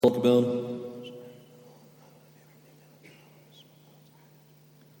أكبر.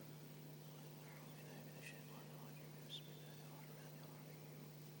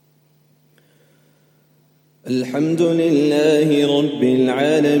 الحمد لله رب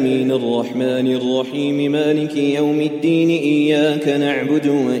العالمين الرحمن الرحيم مالك يوم الدين إياك نعبد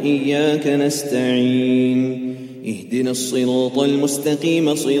وإياك نستعين اهدنا الصراط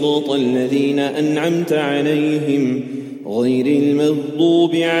المستقيم صراط الذين أنعمت عليهم غير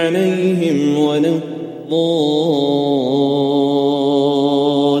المغضوب عليهم ولا الضالين.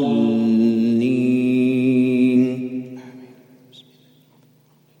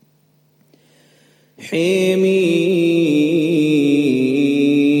 حميم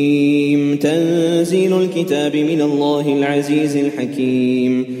تنزيل الكتاب من الله العزيز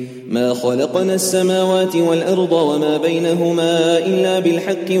الحكيم. ما خلقنا السماوات والأرض وما بينهما إلا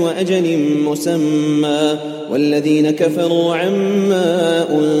بالحق وأجل مسمى والذين كفروا عما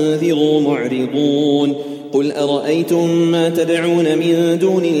أنذروا معرضون. قل أرأيتم ما تدعون من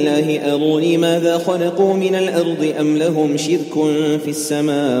دون الله أروني ماذا خلقوا من الأرض أم لهم شرك في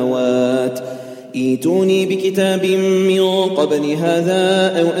السماوات ائتوني بكتاب من قبل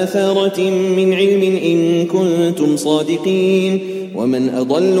هذا أو أثارة من علم إن كنتم صادقين. ومن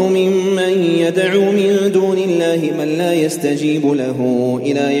أضل ممن يدعو من دون الله من لا يستجيب له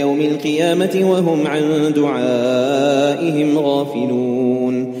إلى يوم القيامة وهم عن دعائهم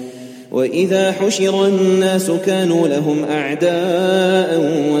غافلون. وإذا حشر الناس كانوا لهم أعداء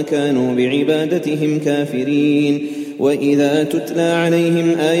وكانوا بعبادتهم كافرين. وإذا تتلى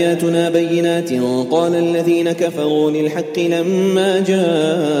عليهم آياتنا بينات قال الذين كفروا للحق لما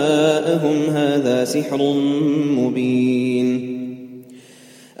جاءهم هذا سحر مبين.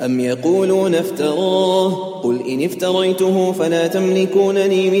 أم يقولون افتراه قل إن افتريته فلا تملكون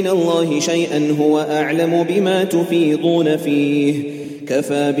لي من الله شيئا هو أعلم بما تفيضون فيه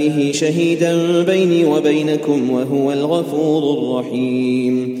كفى به شهيدا بيني وبينكم وهو الغفور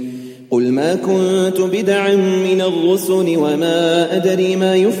الرحيم. قل ما كنت بدعا من الرسل وما أدري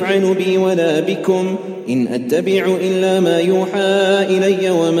ما يفعل بي ولا بكم إن أتبع إلا ما يوحى إلي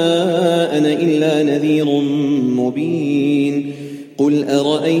وما أنا إلا نذير مبين. قل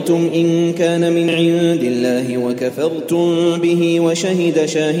أرأيتم إن كان من عند الله وكفرتم به وشهد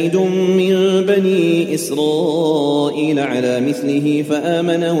شاهد من بني إسرائيل على مثله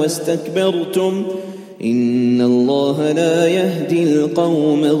فآمن واستكبرتم إن الله لا يهدي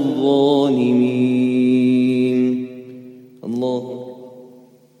القوم الظالمين. الله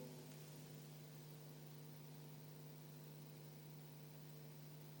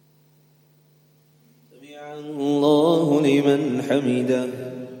سمع الله لمن حمده.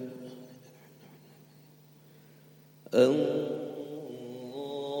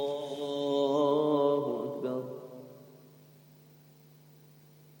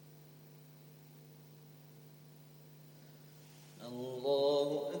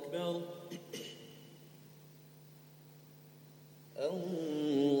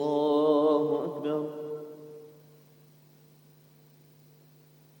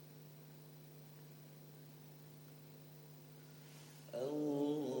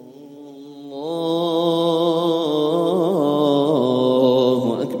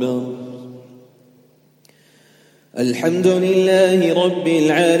 الحمد لله رب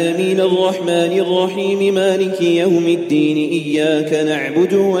العالمين الرحمن الرحيم مالك يوم الدين إياك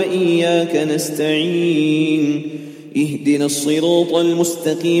نعبد وإياك نستعين اهدنا الصراط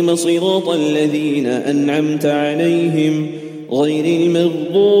المستقيم صراط الذين أنعمت عليهم غير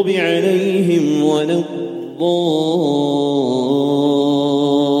المغضوب عليهم ولا الضالين.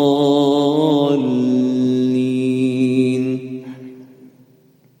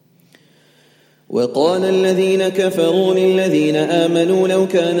 وقال الذين كفروا للذين آمنوا لو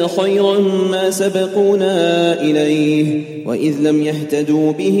كان خيرا ما سبقونا إليه وإذ لم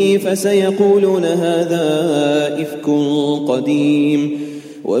يهتدوا به فسيقولون هذا إفك قديم.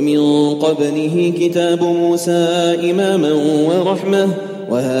 ومن قبله كتاب موسى إماما ورحمة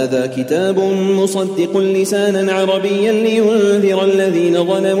وهذا كتاب مصدق لسانا عربيا لينذر الذين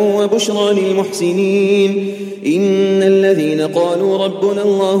ظلموا وبشرى للمحسنين. إن الذين قالوا ربنا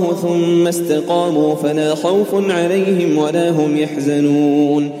الله ثم استقاموا فلا خوف عليهم ولا هم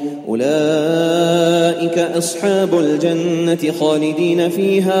يحزنون أولئك أصحاب الجنة خالدين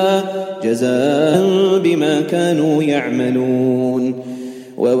فيها جزاء بما كانوا يعملون.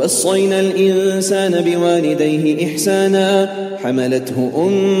 ووصينا الإنسان بوالديه إحسانا حملته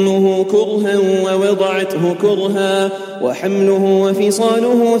أمه كرها ووضعته كرها وحمله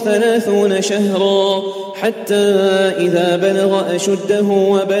وفصاله 30 شهرا حتى إذا بلغ أشده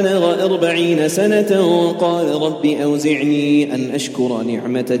وبلغ 40 سنة قال رب أوزعني أن أشكر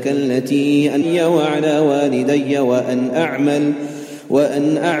نعمتك التي أنعمت وعلى والدي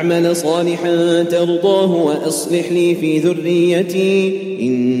وأن أعمل صالحا ترضاه وأصلح لي في ذريتي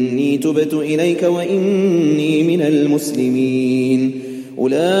إني تبت إليك وإني من المسلمين.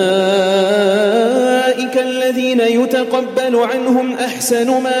 أولئك الذين يتقبل عنهم أحسن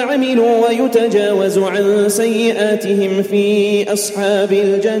ما عملوا ويتجاوز عن سيئاتهم في أصحاب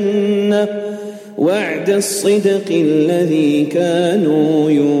الجنة وعد الصدق الذي كانوا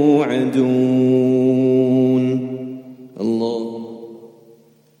يوعدون. الله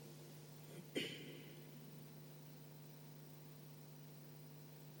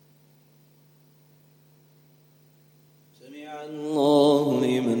سمع الله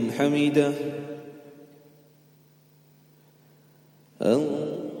لمن حمده.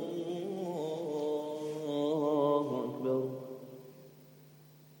 الله أكبر.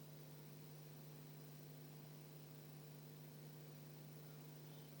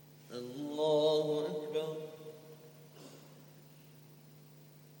 الله أكبر.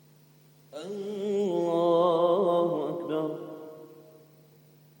 الله أكبر.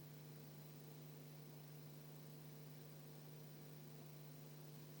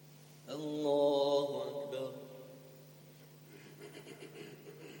 الله أكبر.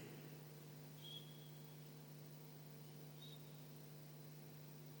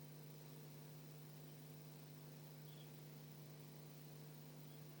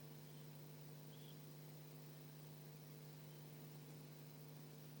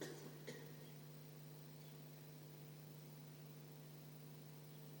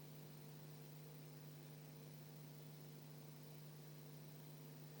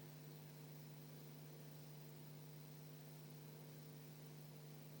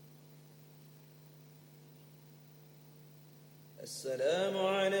 السلام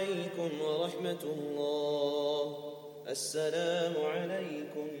عليكم ورحمة الله. السلام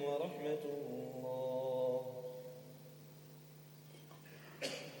عليكم ورحمة الله.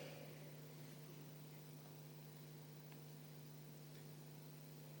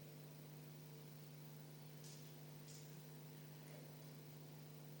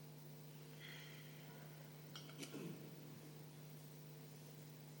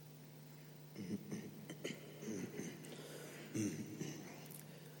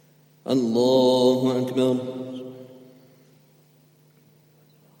 الله أكبر.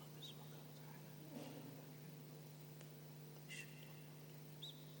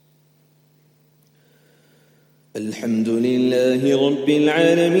 الحمد لله رب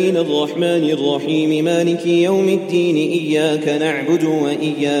العالمين الرحمن الرحيم مالك يوم الدين إياك نعبد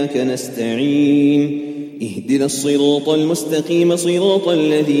وإياك نستعين اهدنا الصراط المستقيم صراط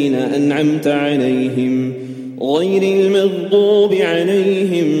الذين أنعمت عليهم غير المغضوب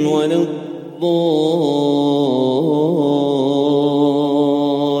عليهم ولا الضالين.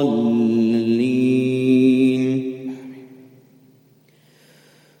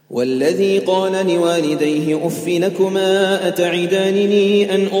 والذي قال لوالديه أف لكما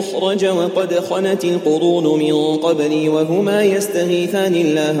أتعدانني أن أخرج وقد خلت القرون من قبلي وهما يستغيثان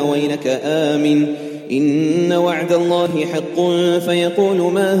الله ويلك آمن إن وعد الله حق فيقول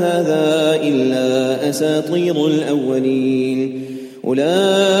ما هذا إلا أساطير الأولين.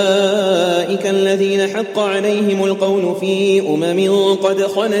 أولئك الذين حق عليهم القول في قد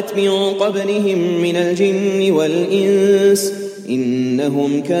خلت من قبلهم من الجن والإنس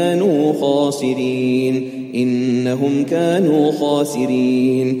إنهم كانوا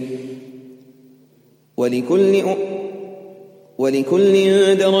خاسرين.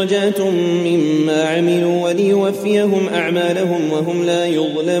 ولكل درجات مما عملوا وليوفيهم أعمالهم وهم لا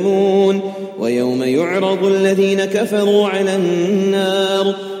يظلمون. ويوم يعرض الذين كفروا على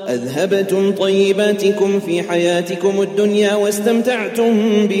النار أذهبتم طيباتكم في حياتكم الدنيا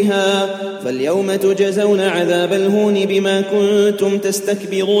واستمتعتم بها فاليوم تجزون عذاب الهون بما كنتم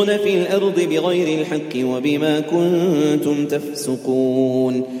تستكبرون في الأرض بغير الحق وبما كنتم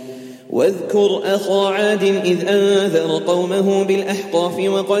تفسقون. واذكر أخا عاد إذ أنذر قومه بالأحقاف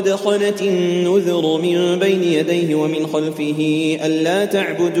وقد خلت النذر من بين يديه ومن خلفه ألا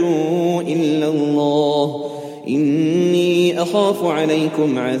تعبدوا إلا الله إني أخاف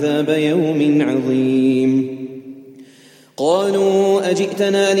عليكم عذاب يوم عظيم. قالوا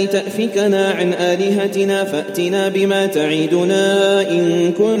أجئتنا لتأفكنا عن آلهتنا فأتنا بما تعيدنا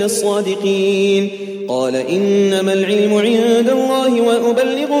إن كنا الصادقين. قال إنما العلم عند الله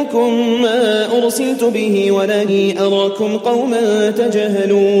وأبلغكم ما أرسلت به ولكن أراكم قوما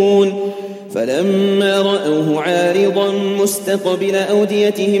تجهلون فلما رأوه عارضا مستقبل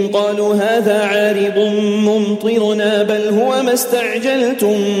أوديتهم قالوا هذا عارض ممطرنا بل هو ما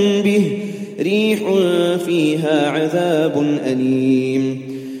استعجلتم به ريح فيها عذاب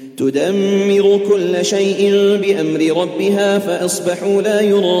أليم تدمر كل شيء بأمر ربها فأصبحوا لا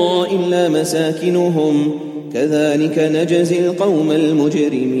يرى إلا مساكنهم كذلك نجزي القوم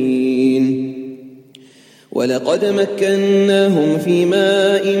المجرمين ولقد مكناهم في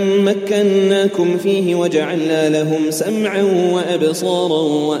ماء مكناكم فيه وجعلنا لهم سمعا وأبصارا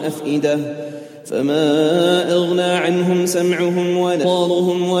وأفئدة فما أغنى عنهم سمعهم ولا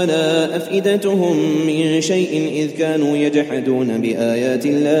أبصارهم ولا أفئدتهم من شيء إذ كانوا يجحدون بآيات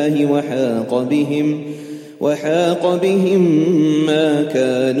الله وحاق بهم ما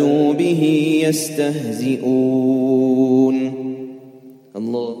كانوا به يستهزئون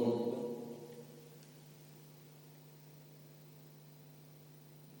الله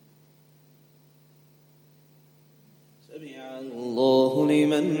سمع الله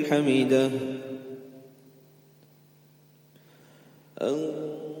لمن حمده الله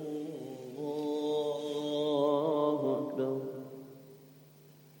أكبر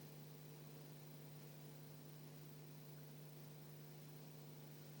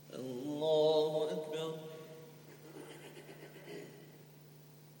الله أكبر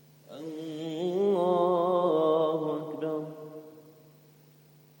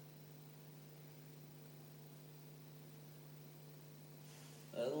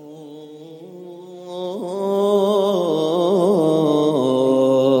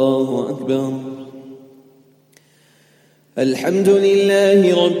الله أكبر الحمد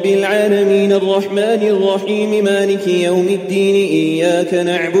لله رب العالمين الرحمن الرحيم مالك يوم الدين إياك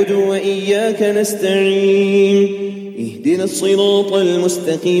نعبد وإياك نستعين اهدنا الصراط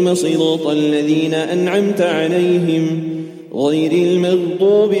المستقيم صراط الذين أنعمت عليهم غير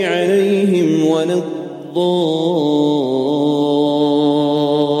المغضوب عليهم ولا الضالين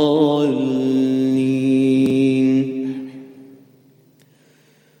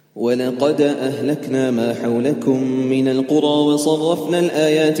ولقد أهلكنا ما حولكم من القرى وصرفنا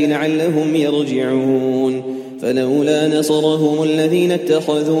الآيات لعلهم يرجعون فلولا نصرهم الذين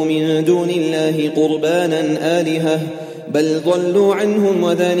اتخذوا من دون الله قربانا آلهة بل ضلوا عنهم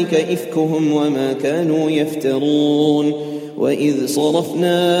وذلك إفكهم وما كانوا يفترون وإذ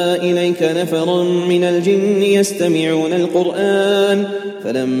صرفنا إليك نفرا من الجن يستمعون القرآن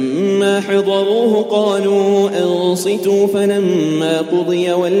فلما حضروه قالوا أنصتوا فلما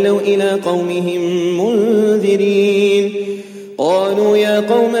قضي ولوا إلى قومهم منذرين قالوا يا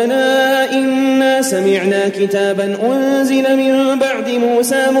قومنا إنا سمعنا كتابا أنزل من بعد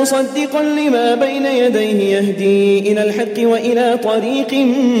موسى مصدقا لما بين يديه يهدي إلى الحق وإلى طريق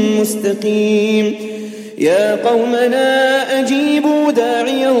مستقيم يا قومنا أجيبوا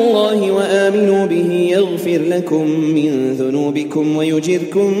داعي الله وآمنوا به يغفر لكم من ذنوبكم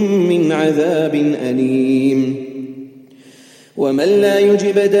ويجركم من عذاب أليم ومن لا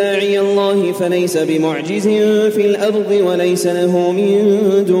يجب داعي الله فليس بمعجز في الأرض وليس له من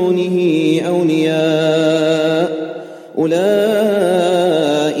دونه أولياء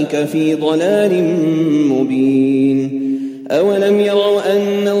أولئك في ضلال مبين أولم يروا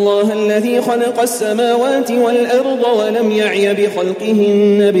أن الله الذي خلق السماوات والأرض ولم يعي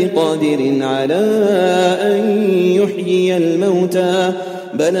بخلقهن بقادر على أن يحيي الموتى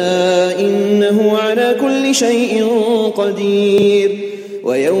بلى إنه على كل شيء قدير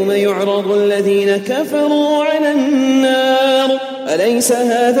ويوم يعرض الذين كفروا على النار أليس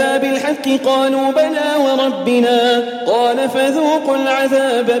هذا بالحق قالوا بلى وربنا قال فذوقوا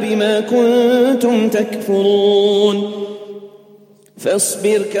العذاب بما كنتم تكفرون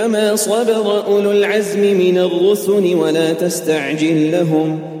فاصبر كما صبر أولو العزم من الرسل ولا تستعجل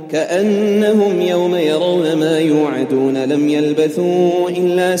لهم كأنهم يوم يرون ما يوعدون لم يلبثوا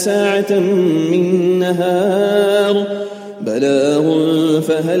إلا ساعة من نهار بلاغ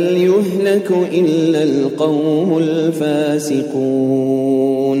فهل يهلك إلا القوم الفاسقون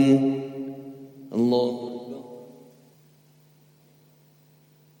الله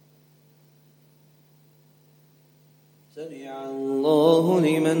سمع الله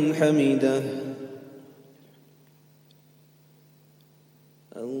لمن حمده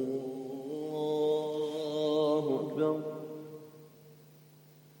الله أكبر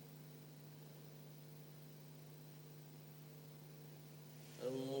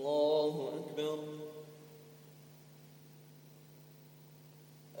الله أكبر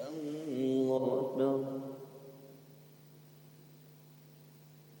الله أكبر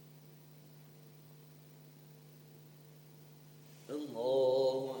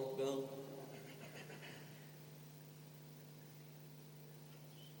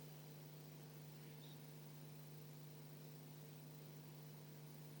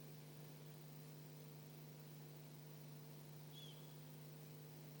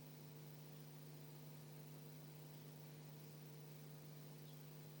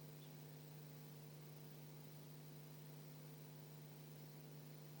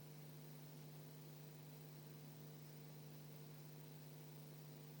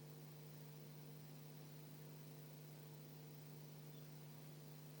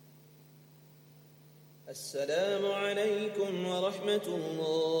السلام عليكم ورحمة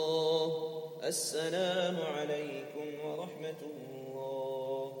الله. السلام عليكم ورحمة الله.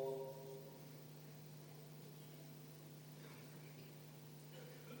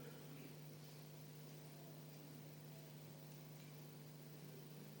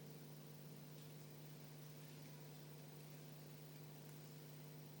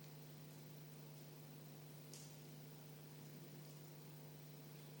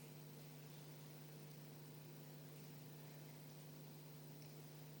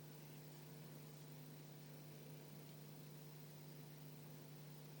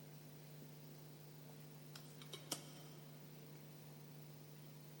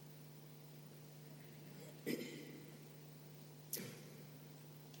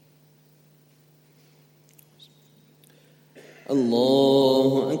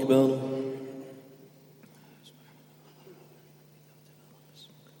 الله أكبر.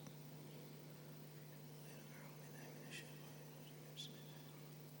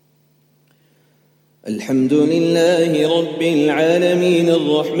 الحمد لله رب العالمين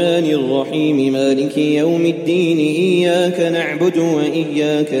الرحمن الرحيم مالك يوم الدين إياك نعبد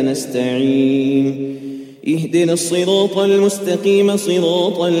وإياك نستعين اهدنا الصراط المستقيم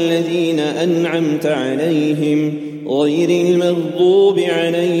صراط الذين أنعمت عليهم غير المغضوب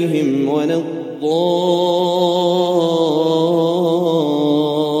عليهم ولا الضالين.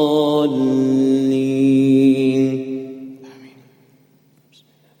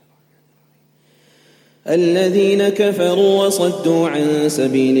 الذين كفروا وصدوا عن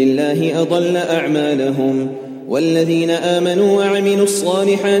سبيل الله أضل أعمالهم والذين آمنوا وعملوا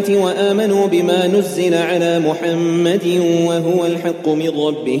الصالحات وآمنوا بما نزل على محمد وهو الحق من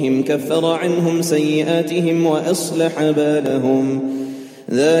ربهم كفر عنهم سيئاتهم وأصلح بالهم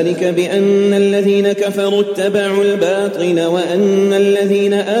ذلك بأن الذين كفروا اتبعوا الباطل وأن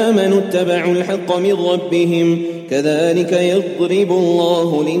الذين آمنوا اتبعوا الحق من ربهم كذلك يضرب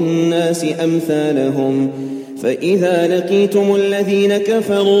الله للناس أمثالهم فإذا لقيتم الذين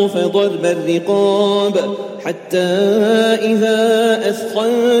كفروا فضرب الرقاب حتى إذا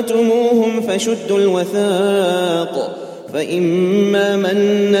أثخنتموهم فشدوا الوثاق فإما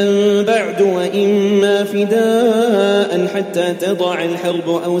منا بعد وإما فداء حتى تضع الحرب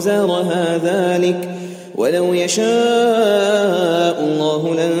أوزارها ذلك ولو يشاء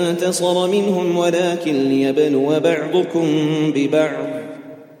الله لانتصر منهم ولكن ليبلو بعضكم ببعض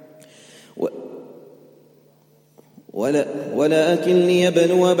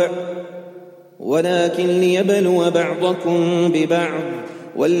ولكن ليبلو بعضكم ببعض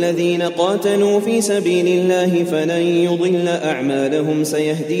والذين قاتلوا في سبيل الله فلن يضل أعمالهم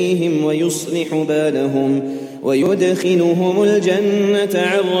سيهديهم ويصلح بالهم ويدخلهم الجنة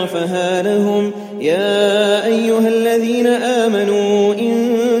عرفها لهم يا أيها الذين آمنوا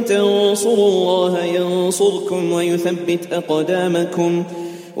إن تنصروا الله ينصركم ويثبت أقدامكم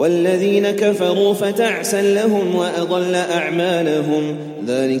والذين كفروا فتعسا لهم وأضل أعمالهم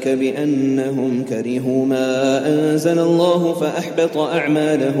ذلك بأنهم كرهوا ما أنزل الله فأحبط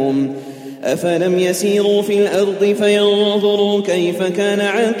أعمالهم أفلم يسيروا في الأرض فينظروا كيف كان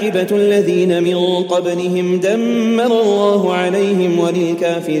عاقبة الذين من قبلهم دمر الله عليهم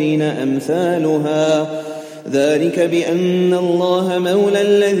وللكافرين أمثالها ذلك بأن الله مولى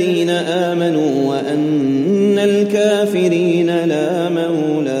الذين آمنوا وأن الكافرين لا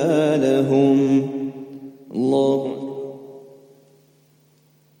مولى لهم. الله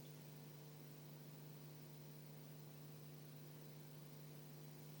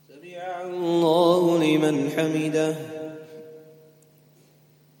سمع الله لمن حمده.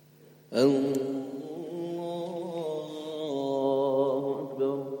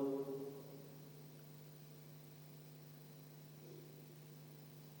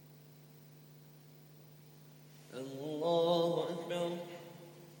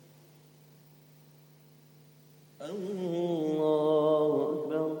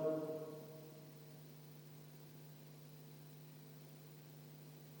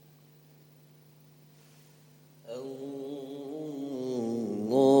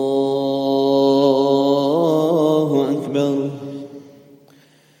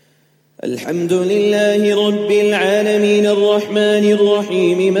 الحمد لله رب العالمين الرحمن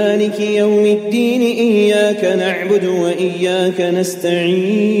الرحيم مالك يوم الدين إياك نعبد وإياك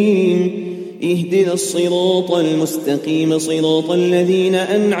نستعين اهدنا الصراط المستقيم صراط الذين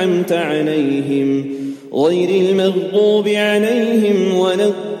أنعمت عليهم غير المغضوب عليهم ولا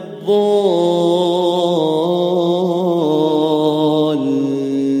الضالين.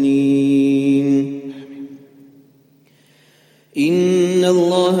 إن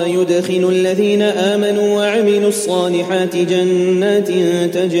الله يدخل الذين آمنوا وعملوا الصالحات جنات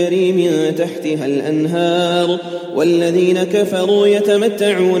تجري من تحتها الأنهار والذين كفروا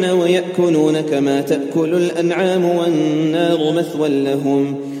يتمتعون ويأكلون كما تأكل الأنعام والنار مثوى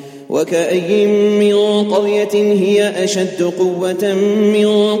لهم وكأي من قرية هي أشد قوة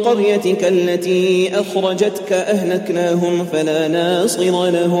من قريتك التي أخرجتك أهلكناهم فلا ناصر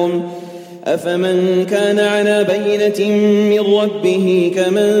لهم أفمن كان على بينة من ربه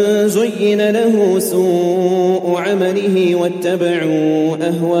كمن زين له سوء عمله واتبعوا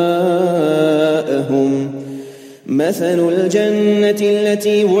أهواءهم مثل الجنة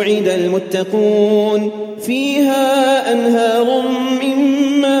التي وعد المتقون فيها أنهار من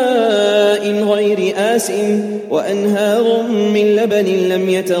ماء غير آسن وأنهار من لبن لم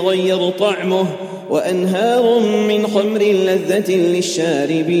يتغير طعمه وأنهار من خمر لذة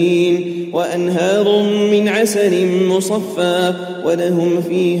للشاربين وأنهار من عسل مصفى ولهم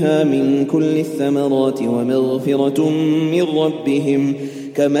فيها من كل الثمرات ومغفرة من ربهم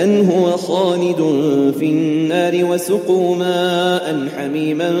كمن هو خالد في النار وسقوا ماء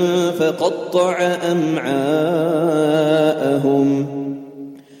حميما فقطع أمعاءهم.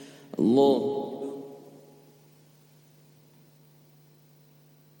 الله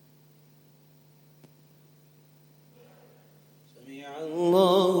سمع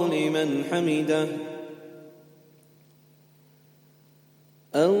الله لمن حمده.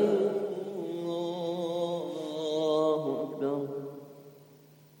 الله أكبر.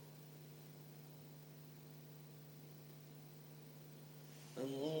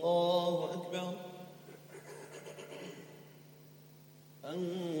 الله أكبر.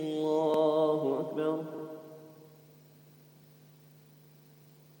 الله أكبر.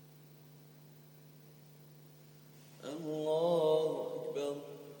 الله أكبر.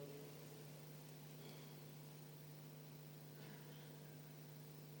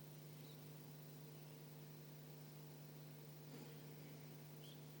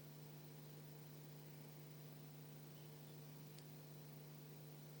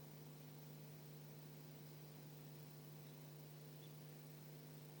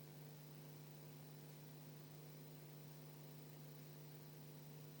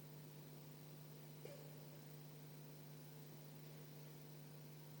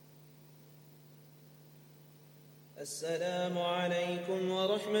 السلام عليكم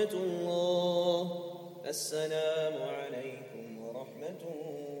ورحمة الله. السلام عليكم ورحمة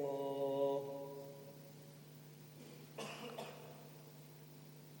الله.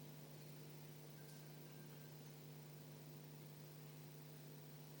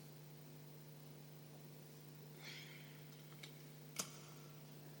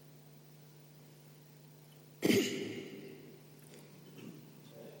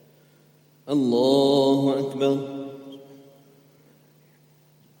 الله أكبر.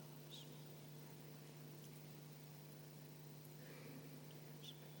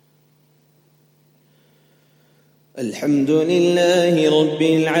 الحمد لله رب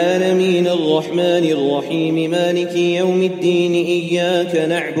العالمين الرحمن الرحيم مالك يوم الدين إياك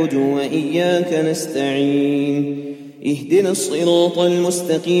نعبد وإياك نستعين اهدنا الصراط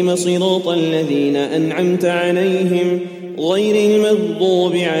المستقيم صراط الذين أنعمت عليهم غير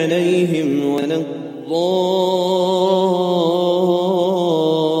المغضوب عليهم ولا الضالين.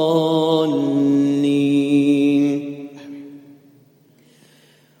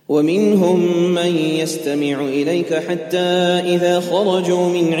 ومنهم من يستمع إليك حتى إذا خرجوا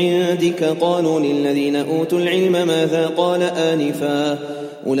من عندك قالوا للذين أوتوا العلم ماذا قال آنفا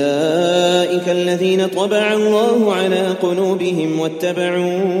أولئك الذين طبع الله على قلوبهم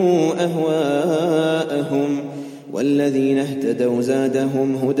واتبعوا أهواءهم والذين اهتدوا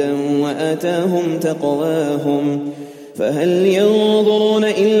زادهم هدى وآتاهم تقواهم فهل ينظرون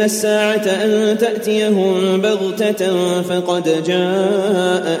إلا الساعة أن تأتيهم بغتة فقد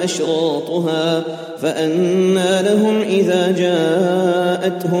جاء أشراطها فأنى لهم إذا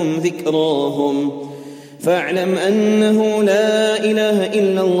جاءتهم ذكراهم فاعلم أنه لا إله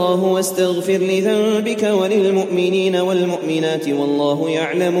إلا الله واستغفر لذنبك وللمؤمنين والمؤمنات والله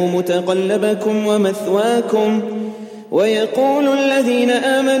يعلم متقلبكم ومثواكم. ويقول الذين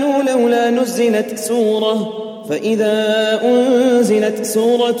آمنوا لولا نزلت سورة فإذا أنزلت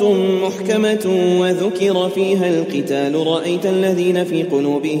سورة محكمة وذكر فيها القتال رأيت الذين في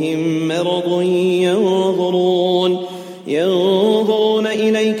قلوبهم مرض ينظرون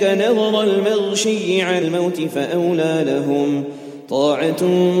إليك نظر المغشي على الموت فأولى لهم طاعة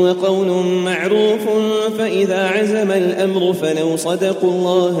وقول معروف فإذا عزم الأمر فلو صدقوا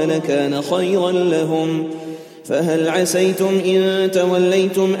الله لكان خيرا لهم. فهل عسيتم إن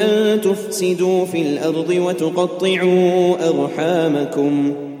توليتم أن تفسدوا في الأرض وتقطعوا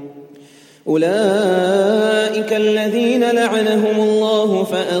أرحامكم أولئك الذين لعنهم الله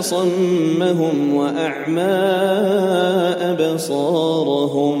فأصمهم وأعمى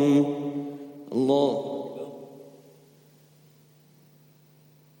أبصارهم. الله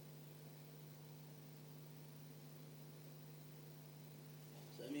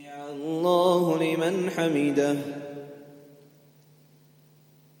سمع الله لمن حمده.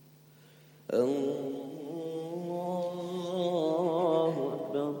 الله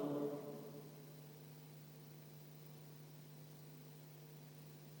أكبر.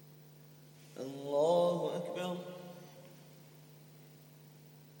 الله أكبر.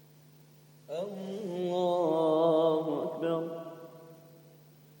 الله أكبر.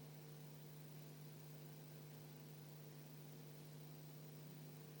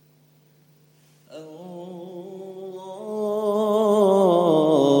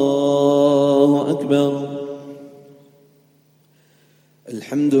 الله أكبر.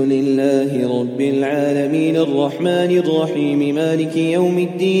 الحمد لله رب العالمين الرحمن الرحيم مالك يوم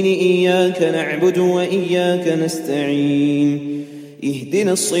الدين إياك نعبد وإياك نستعين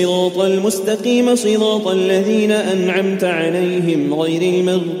اهدنا الصراط المستقيم صراط الذين أنعمت عليهم غير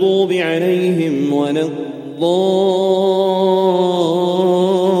المغضوب عليهم ولا الضالين.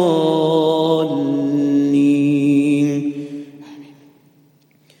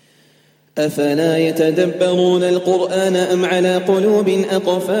 أفلا يتدبرون القرآن أم على قلوب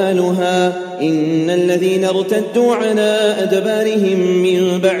أقفالها إن الذين ارتدوا على أدبارهم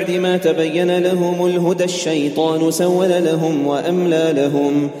من بعد ما تبين لهم الهدى الشيطان سول لهم وأملى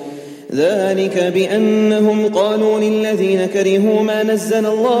لهم ذلك بأنهم قالوا للذين كرهوا ما نزل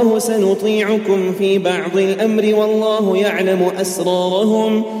الله سنطيعكم في بعض الأمر والله يعلم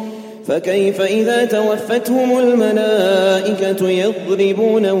أسرارهم فكيف إذا توفتهم الملائكة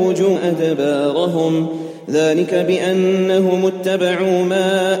يضربون وجوه أدبارهم ذلك بأنهم اتبعوا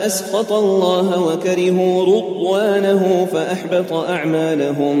ما أسخط الله وكرهوا رضوانه فأحبط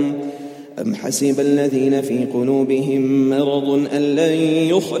أعمالهم. أم حسب الذين في قلوبهم مرض أن لن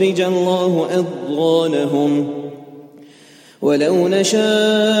يخرج الله أضغانهم ولو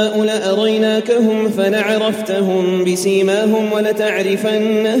نشاء لأريناكهم فلعرفتهم بسيماهم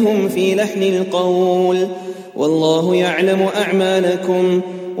ولتعرفنهم في لحن القول والله يعلم أعمالكم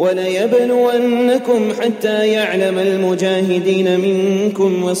وليبلونكم حتى يعلم المجاهدين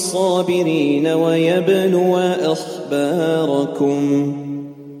منكم والصابرين ويبلو أخباركم.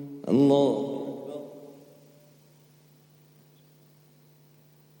 الله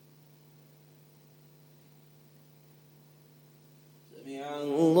سمع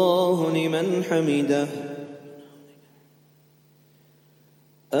الله لمن حمده.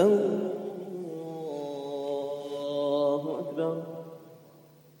 الله أكبر.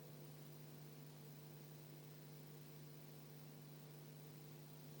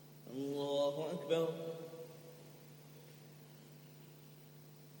 الله أكبر.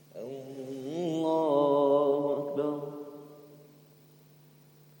 الله أكبر.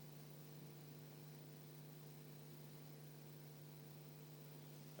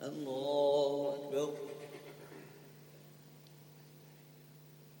 الله أكبر.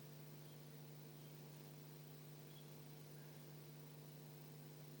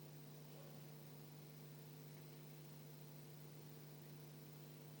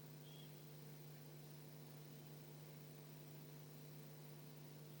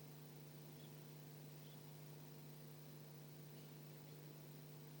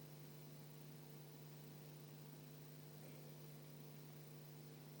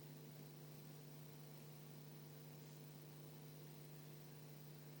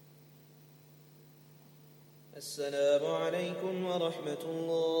 السلام عليكم ورحمة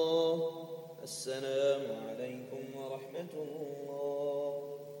الله. السلام عليكم ورحمة الله.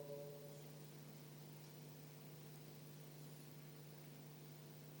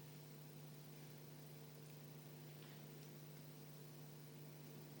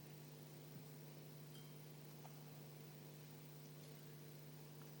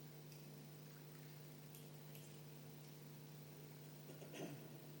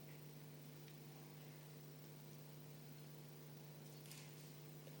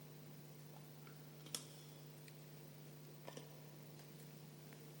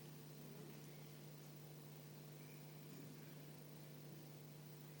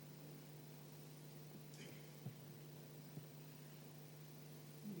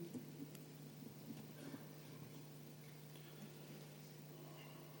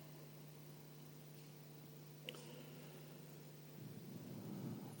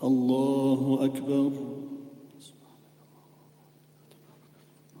 الله أكبر.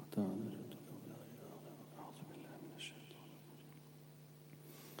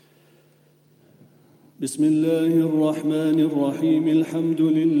 بسم الله الرحمن الرحيم. الحمد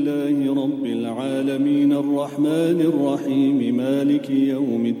لله رب العالمين الرحمن الرحيم مالك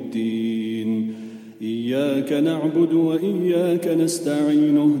يوم الدين. إياك نعبد وإياك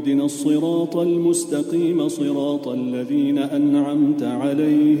نستعين. اهدنا الصراط المستقيم صراط الذين أنعمت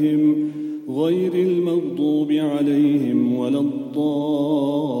عليهم غير المغضوب عليهم ولا الضالين.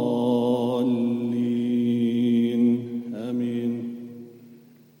 آمين.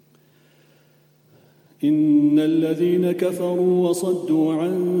 إن الذين كفروا وصدوا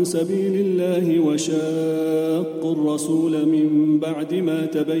عن سبيل الله وشاقوا الرسول من بعد ما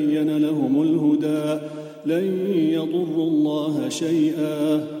تبين لهم الهدى لن يضروا الله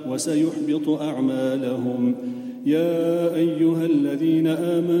شيئا وسيحبط أعمالهم. يا أيها الذين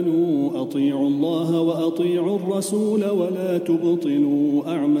آمنوا أطيعوا الله وأطيعوا الرسول ولا تبطلوا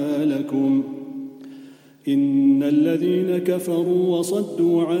أعمالكم. إن الذين كفروا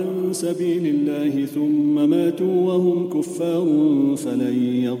وصدوا عن سبيل الله ثم ماتوا وهم كفار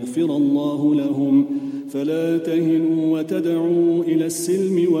فلن يغفر الله لهم. فلا تهنوا وتدعوا إلى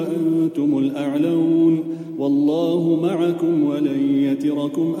السلم وأنتم الأعلون والله معكم ولن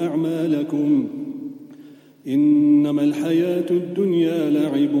يتركم أعمالكم. إنما الحياة الدنيا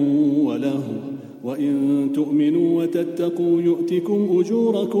لعب ولهو وإن تؤمنوا وتتقوا يؤتكم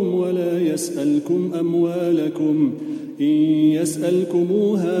أجوركم ولا يسألكم أموالكم. إن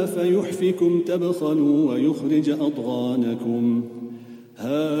يسألكموها فيحفكم تبخلوا ويخرج أضغانكم.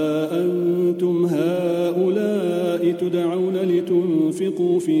 ها أنتم هؤلاء تدعون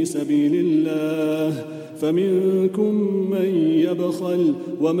لتنفقوا في سبيل الله فمنكم من يبخل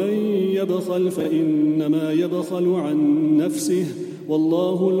ومن يبخل فإنما يبخل عن نفسه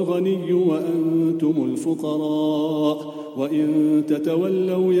والله الغني وأنتم الفقراء وإن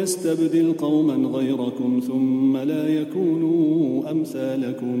تتولوا يستبدل قوما غيركم ثم لا يكونوا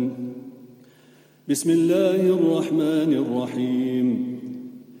أمثالكم. بسم الله الرحمن الرحيم.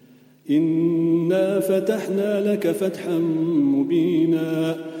 إنا فتحنا لك فتحا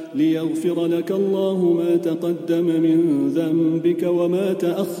مبينا ليغفر لك الله ما تقدم من ذنبك وما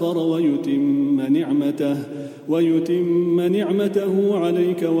تأخر ويتم نعمته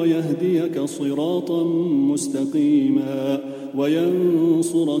عليك ويهديك صراطا مستقيما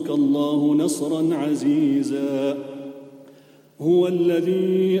وينصرك الله نصرا عزيزا. هو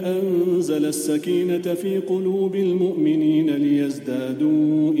الذي أنزل السكينة في قلوب المؤمنين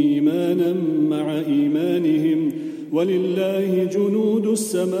ليزدادوا إيمانا مع إيمانهم ولله جنود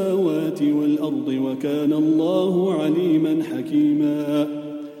السماوات والأرض وكان الله عليما حكيما.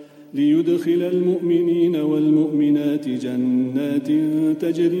 ليدخل المؤمنين والمؤمنات جنات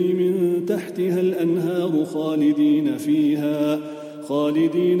تجري من تحتها الأنهار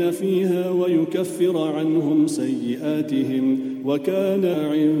خالدين فيها ويكفر عنهم سيئاتهم وكان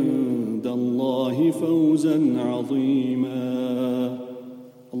عند الله فوزا عظيما.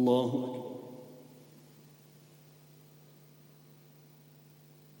 الله أكبر.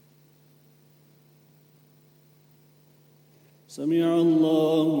 سمع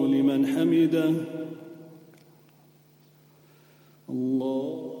الله لمن حمده.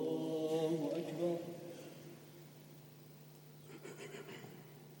 الله أكبر.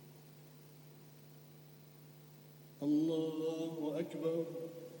 الله أكبر.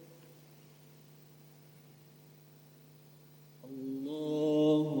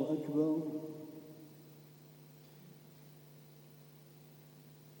 الله أكبر.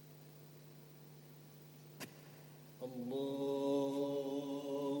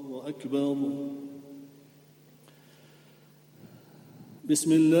 الله أكبر.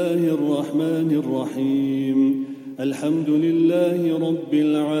 بسم الله الرحمن الرحيم. الحمد لله رب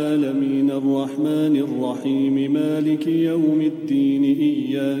العالمين الرحمن الرحيم مالك يوم الدين.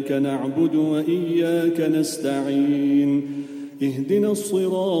 إياك نعبد وإياك نستعين. اهدنا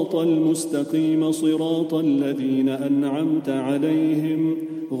الصراط المستقيم صراط الذين أنعمت عليهم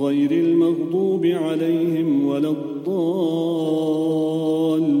غير المغضوب عليهم ولا الضالين.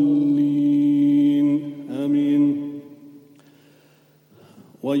 آمين.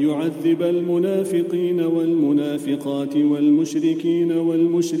 ويعذب المنافقين والمنافقات والمشركين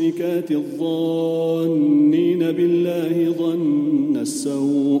والمشركات الظانين بالله ظن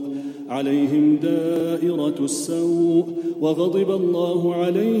السوء عليهم دائرة السوء وغضب الله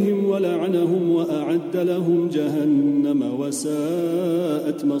عليهم ولعنهم وأعد لهم جهنم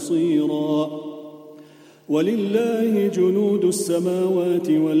وساءت مصيرا. ولله جنود السماوات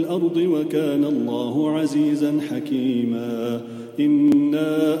والأرض وكان الله عزيزا حكيما.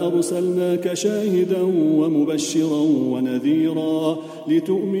 إنا أرسلناك شاهدا ومبشرا ونذيرا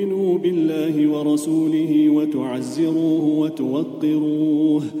لتؤمنوا بالله ورسوله وتعزروه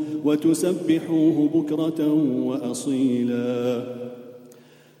وتوقروه وتسبحوه بكرة وأصيلا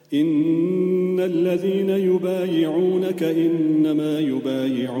إن الذين يبايعونك إنما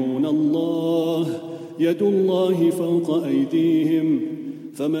يبايعون الله يد الله فوق أيديهم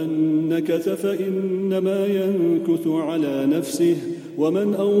فمن نكث فإنما ينكث على نفسه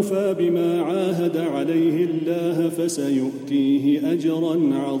ومن أوفى بما عاهد عليه الله فسيؤتيه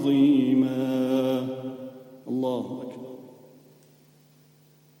أجرا عظيما. الله أكبر.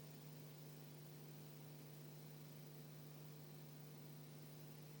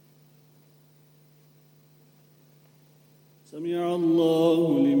 سمع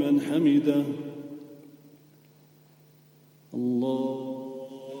الله لمن حمده. الله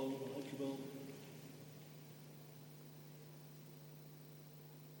أكبر.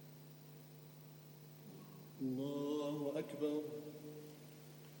 الله أكبر.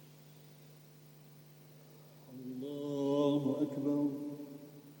 الله أكبر.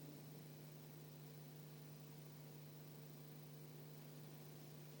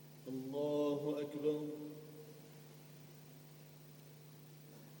 الله أكبر.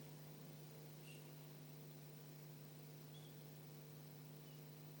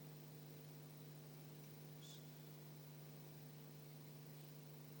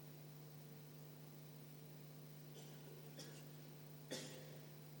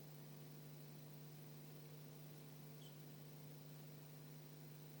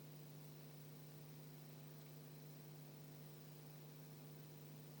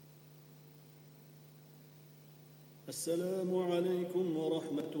 السلام عليكم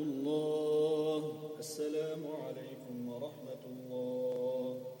ورحمة الله. السلام عليكم ورحمة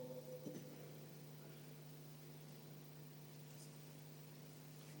الله.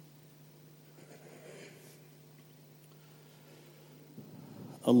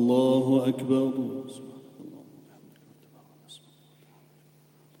 الله أكبر.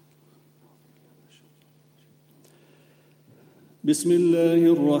 بسم الله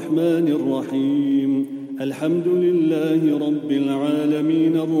الرحمن الرحيم. الحمد لله رب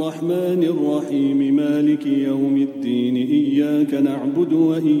العالمين الرحمن الرحيم مالك يوم الدين إياك نعبد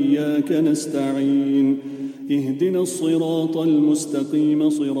وإياك نستعين اهدنا الصراط المستقيم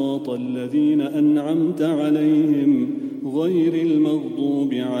صراط الذين أنعمت عليهم غير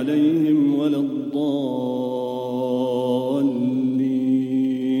المغضوب عليهم ولا الضالين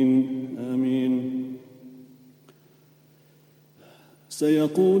آمين.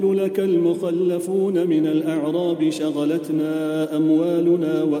 سيقول لك المخلفون من الأعراب شغلتنا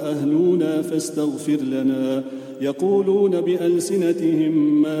أموالنا وأهلنا فاستغفر لنا يقولون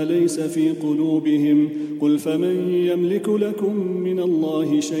بألسنتهم ما ليس في قلوبهم قل فمن يملك لكم من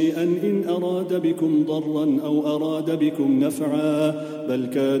الله شيئا إن أراد بكم ضرا أو أراد بكم نفعا بل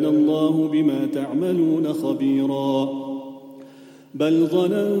كان الله بما تعملون خبيرا. بل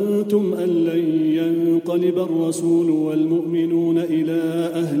ظننتم أن لن ينقلب الرسول والمؤمنون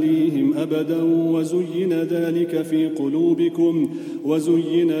إلى أهليهم أبدا وزين ذلك في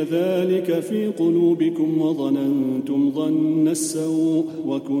قلوبكم وظننتم ظن السوء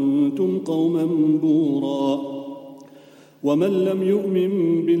وكنتم قوما بورا. ومن لم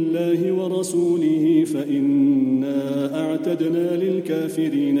يؤمن بالله ورسوله فإنا أعتدنا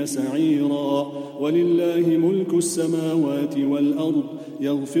للكافرين سعيرا. ولله ملك السماوات والأرض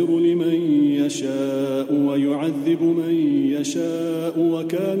يغفر لمن يشاء ويعذب من يشاء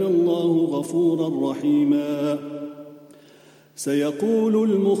وكان الله غفورا رحيما.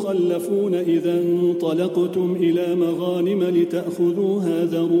 سيقول المخلفون إذا انطلقتم إلى مغانم لتأخذوها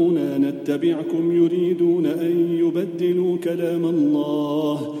ذرونا نتبعكم يريدون أن يبدلوا كلام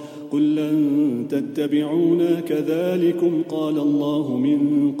الله قل لن تتبعونا كذلكم قال الله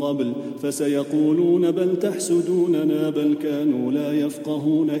من قبل فسيقولون بل تحسدوننا بل كانوا لا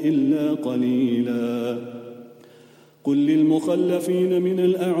يفقهون إلا قليلا. قل للمخلفين من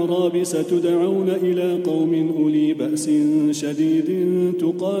الأعراب ستدعون إلى قوم أولي بأس شديد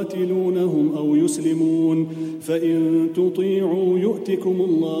تقاتلونهم أو يسلمون فإن تطيعوا يؤتكم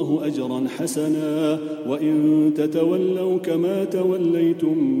الله أجرا حسنا وإن تتولوا كما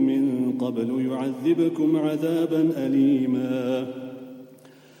توليتم من قبل يعذبكم عذابا أليما.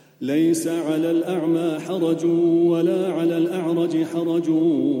 ليس على الأعمى حرج ولا على الأعرج حرج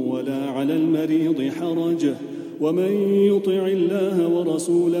ولا على المريض حرج ومن يطع الله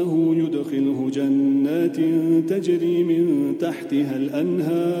ورسوله يدخله جنات تجري من تحتها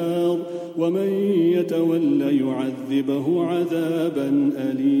الأنهار ومن يتول يعذبه عذابا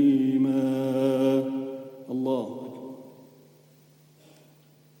أليما. الله أكبر.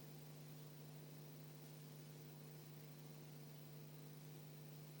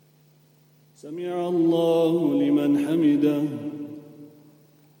 سمع الله لمن حمده.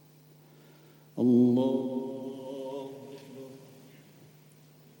 الله أكبر.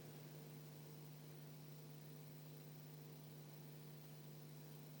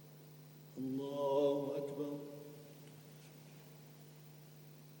 الله أكبر.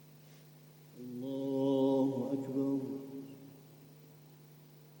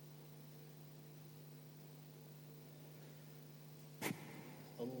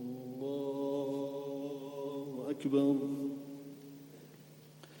 الله أكبر.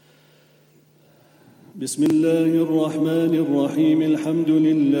 بسم الله الرحمن الرحيم. الحمد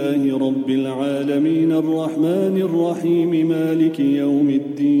لله رب العالمين الرحمن الرحيم مالك يوم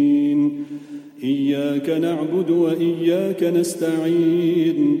الدين. إياك نعبد وإياك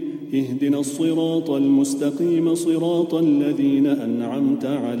نستعين. اهدنا الصراط المستقيم صراط الذين أنعمت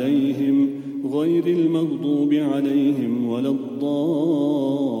عليهم غير المغضوب عليهم ولا الضالين.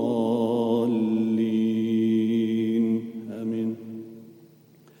 آمين.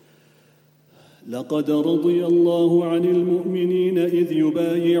 لقد رضي الله عن المؤمنين إذ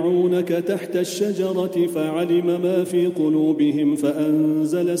يبايعونك تحت الشجرة فعلم ما في قلوبهم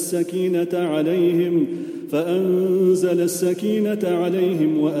فأنزل السكينة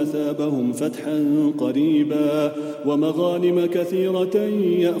عليهم وأثابهم فتحا قريبا ومغانم كثيرة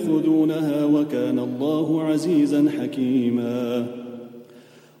يأخذونها وكان الله عزيزا حكيما.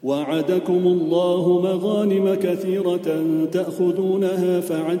 وعدكم الله مغانم كثيرة تأخذونها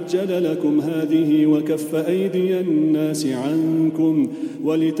فعجل لكم هذه وكف أيدي الناس عنكم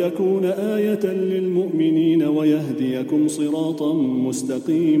ولتكون آية للمؤمنين ويهديكم صراطا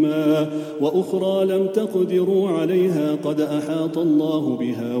مستقيما. وأخرى لم تقدروا عليها قد أحاط الله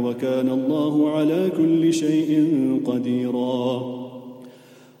بها وكان الله على كل شيء قديرا.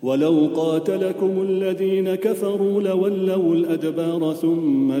 ولو قاتلكم الذين كفروا لولوا الأدبار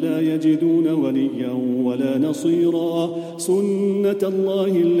ثم لا يجدون وليا ولا نصيرا. سنة الله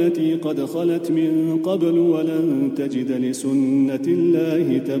التي قد خلت من قبل ولن تجد لسنة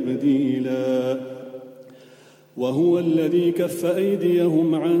الله تبديلا. وهو الذي كف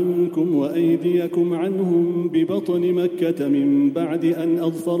أيديهم عنكم وأيديكم عنهم ببطن مكة من بعد أن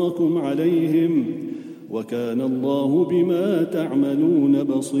أظفركم عليهم وكان الله بما تعملون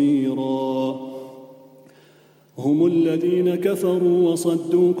بصيرا. هم الذين كفروا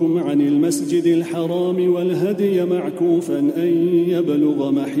وصدوكم عن المسجد الحرام والهدي معكوفا أن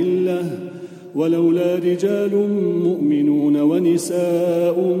يبلغ محله ولولا رجال مؤمنون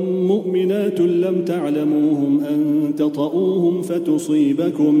ونساء مؤمنات لم تعلموهم أن تطؤوهم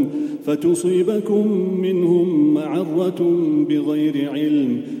فتصيبكم منهم معرة بغير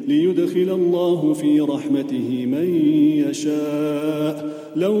علم ليدخل الله في رحمته من يشاء.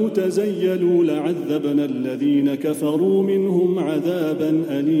 لو تزيلوا لعذبنا الذين كفروا منهم عذابا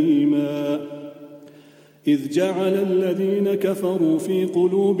أليما. إذ جعل الذين كفروا في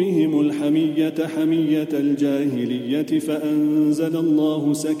قلوبهم الحمية حمية الجاهلية فأنزل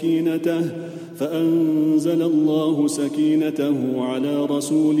الله سكينته على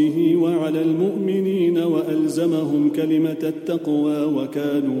رسوله وعلى المؤمنين وألزمهم كلمة التقوى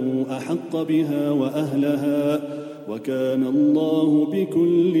وكانوا أحق بها وأهلها وكان الله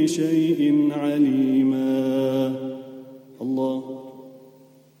بكل شيء عليما. الله.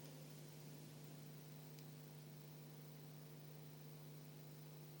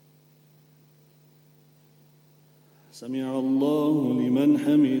 سمع الله لمن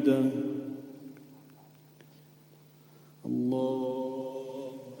حمده.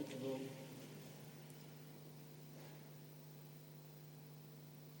 الله أكبر.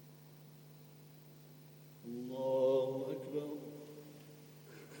 الله أكبر.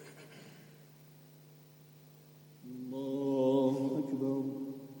 الله أكبر.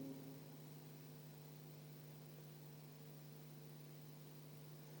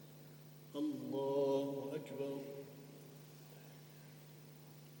 الله أكبر.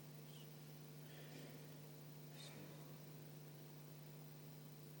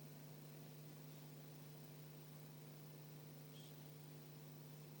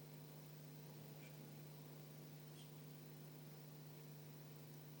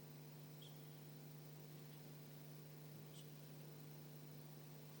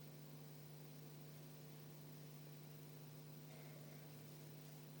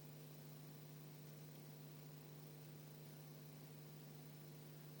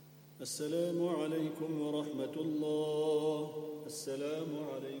 السلام عليكم ورحمة الله. السلام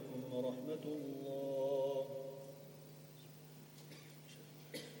عليكم ورحمة الله.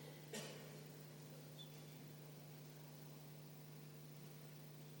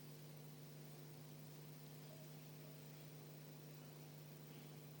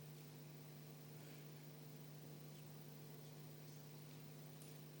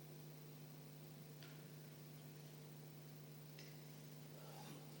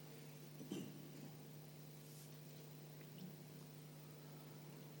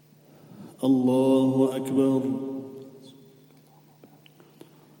 الله أكبر.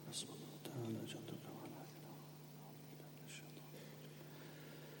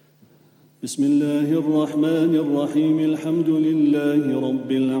 بسم الله الرحمن الرحيم. الحمد لله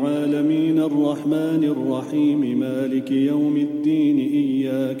رب العالمين الرحمن الرحيم مالك يوم الدين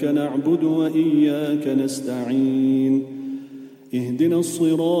إياك نعبد وإياك نستعين اهدنا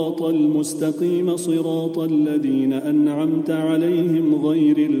الصراط المستقيم صراط الذين أنعمت عليهم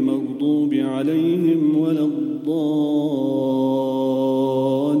غير المغضوب عليهم ولا الضالين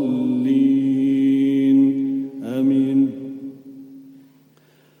آمين.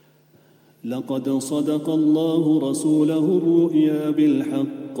 لقد صدق الله رسوله الرؤيا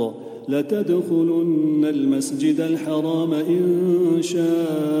بالحق لتدخلن المسجد الحرام إن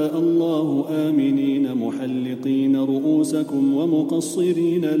شاء الله آمنين محلقين رؤوسكم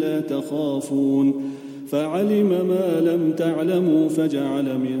ومقصرين لا تخافون فعلم ما لم تعلموا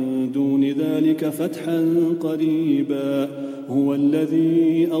فجعل من دون ذلك فتحا قريبا. هو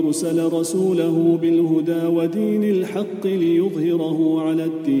الذي أرسل رسوله بالهدى ودين الحق ليظهره على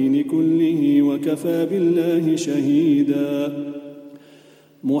الدين كله وكفى بالله شهيدا.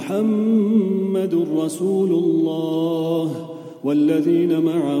 محمد رسول الله والذين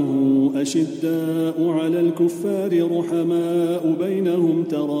معه أشداء على الكفار رحماء بينهم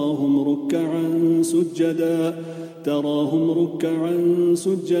تراهم ركعا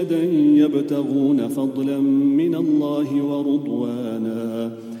سجدا يبتغون فضلا من الله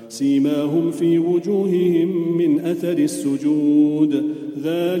ورضوانا سيماهم في وجوههم من أثر السجود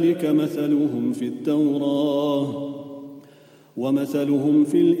ذلك مثلهم في التوراة ومثلهم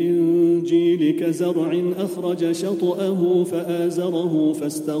في الإنجيل كزرع أخرج شطأه فآزره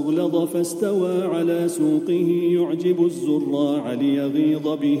فاستغلظ فاستوى على سوقه يعجب الزراع ليغيظ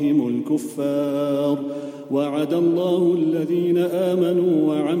بهم الكفار. وعد الله الذين آمنوا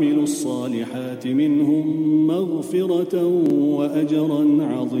وعملوا الصالحات منهم مغفرة وأجرا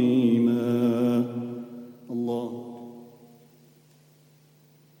عظيما. الله.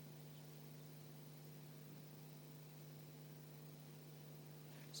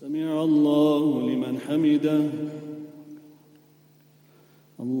 سمع الله لمن حمده.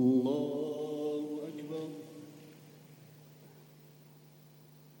 الله أكبر.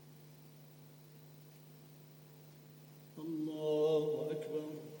 الله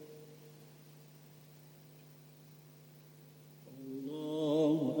أكبر.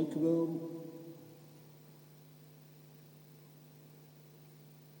 الله أكبر.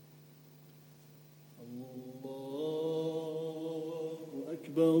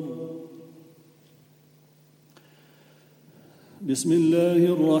 بسم الله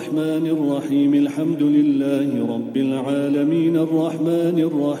الرحمن الرحيم. الحمد لله رب العالمين الرحمن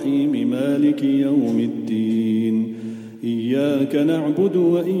الرحيم مالك يوم الدين إياك نعبد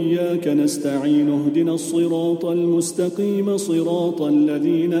وإياك نستعين اهدنا الصراط المستقيم صراط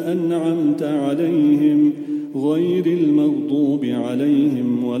الذين أنعمت عليهم غير المغضوب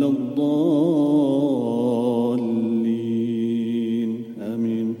عليهم ولا الضالين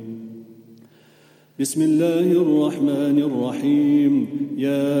آمين. بسم الله الرحمن الرحيم.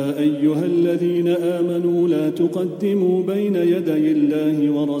 يا أيها الذين آمنوا لا تقدموا بين يدي الله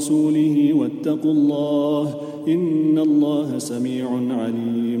ورسوله واتقوا الله إن الله سميع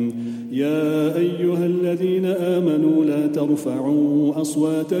عليم. يا أيها الذين آمنوا لا ترفعوا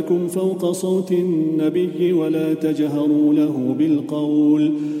أصواتكم فوق صوت النبي ولا تجهروا له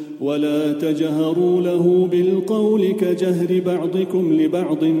بالقول كجهر بعضكم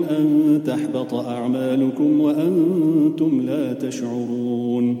لبعض أن تحبط أعمالكم وأنتم لا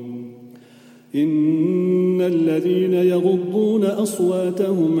تشعرون. إن الذين يغضون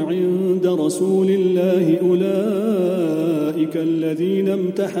أصواتهم عند رسول الله أولئك الذين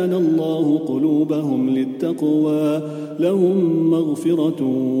امتحن الله قلوبهم للتقوى لهم مغفرة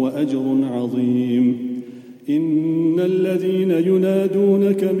وأجر عظيم. إن الذين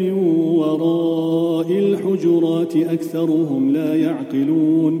ينادونك من وراء الحجرات أكثرهم لا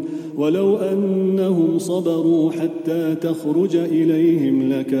يعقلون ولو أنهم صبروا حتى تخرج إليهم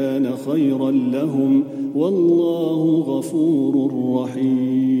لكان خيرا لهم والله غفور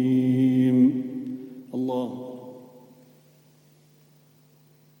رحيم. الله.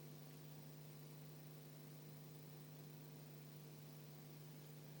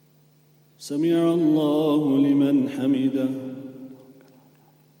 سمع الله لمن حمده.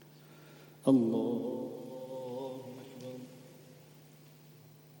 الله أكبر.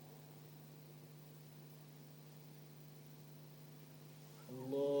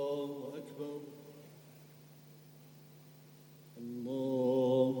 الله أكبر.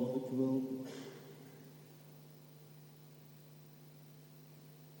 الله أكبر.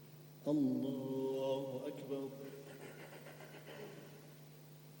 الله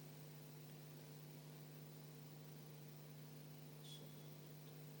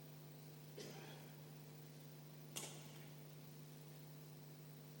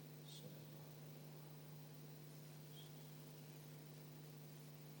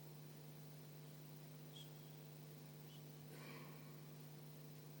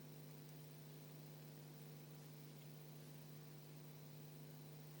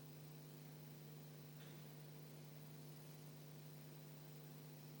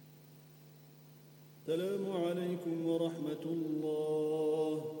السلام عليكم ورحمة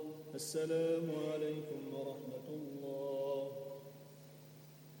الله. السلام عليكم ورحمة الله.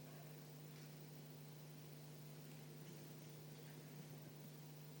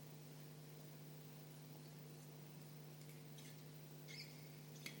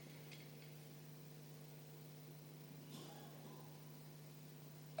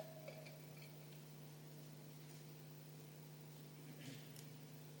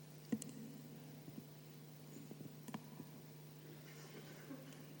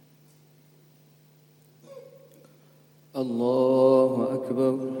 الله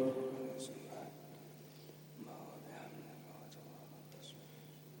أكبر.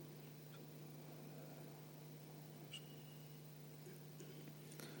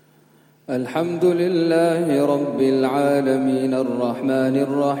 الحمد لله رب العالمين الرحمن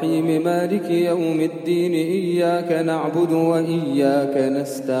الرحيم مالك يوم الدين إياك نعبد وإياك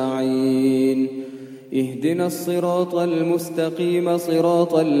نستعين اهدنا الصراط المستقيم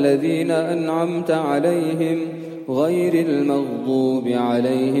صراط الذين أنعمت عليهم غير المغضوب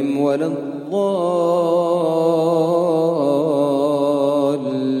عليهم ولا الضالين.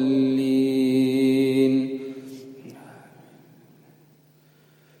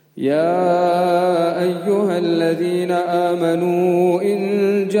 يا أيها الذين آمنوا إن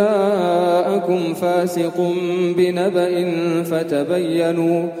جاءكم فاسق بنبأ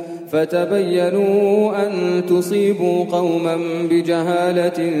فتبينوا أن تصيبوا قوما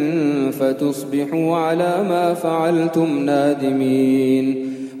بجهالة فتصبحوا على ما فعلتم نادمين.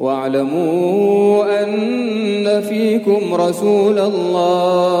 واعلموا أن فيكم رسول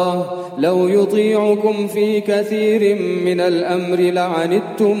الله لو يطيعكم في كثير من الأمر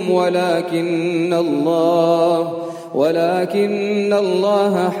لعنتم ولكن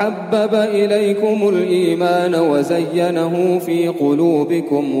الله حبب إليكم الإيمان وزينه في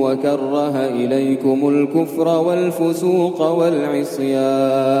قلوبكم وكره إليكم الكفر والفسوق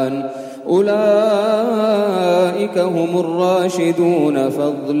والعصيان أولئك هم الراشدون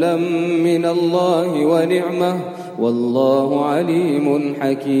فضلا من الله ونعمة والله عليم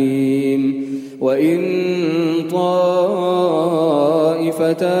حكيم. وإن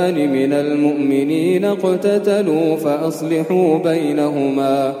طائفتان من المؤمنين اقتتلوا فأصلحوا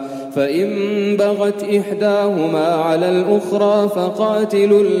بينهما فإن بغت إحداهما على الأخرى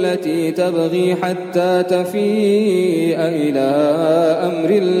فقاتلوا التي تبغي حتى تفيء إلى أمر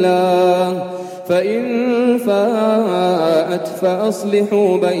الله فإن فاءت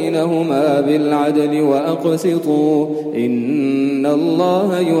فأصلحوا بينهما بالعدل وأقسطوا إن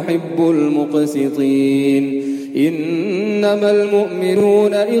الله يحب المقسطين. إنما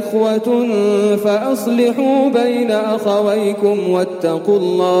المؤمنون إخوة فأصلحوا بين أخويكم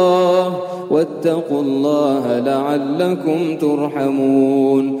واتقوا الله لعلكم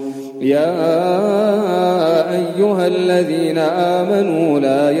ترحمون. يا أيها الذين آمنوا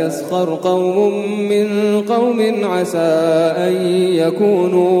لا يسخر قوم من قوم عسى أن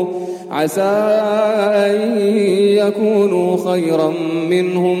يكونوا خيرا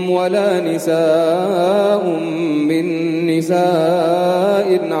منهم ولا نساء من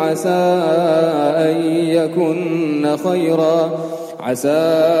نساء عسى أن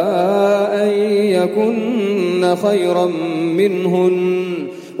يكن خيرا منهن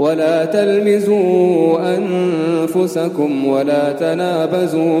ولا تلمزوا أنفسكم ولا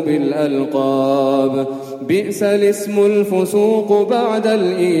تنابزوا بالألقاب بئس الاسم الفسوق بعد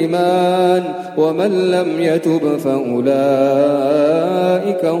الإيمان ومن لم يتب فأولئك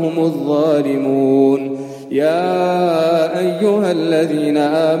هم الظالمون. يا أيها الذين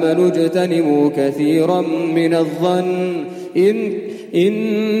آمنوا اجتنبوا كثيرا من الظن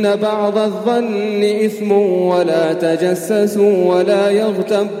إن بعض الظن إثم ولا تجسسوا ولا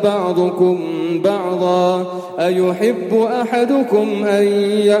يغتب بعضكم بعضا أيحب أحدكم أن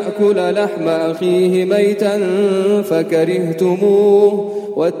يأكل لحم أخيه ميتا فكرهتموه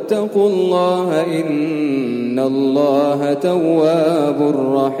واتقوا الله إن الله تواب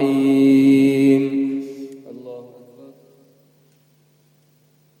رحيم.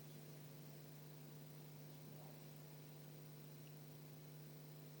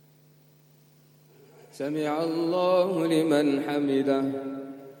 سمع الله لمن حمده.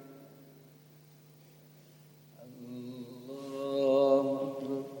 الله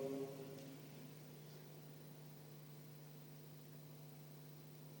أكبر.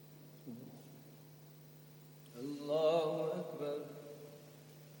 الله أكبر.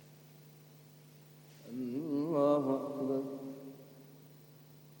 الله أكبر.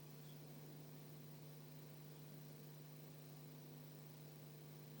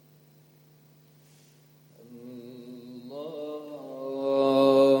 الله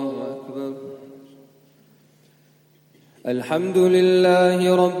الحمد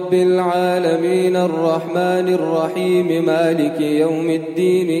لله رب العالمين الرحمن الرحيم مالك يوم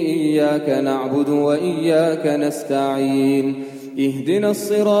الدين إياك نعبد وإياك نستعين اهدنا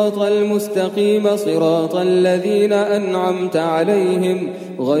الصراط المستقيم صراط الذين أنعمت عليهم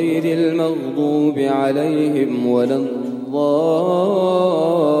غير المغضوب عليهم ولا الضالين.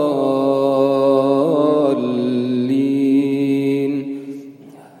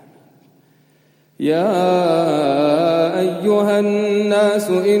 يا أيها الناس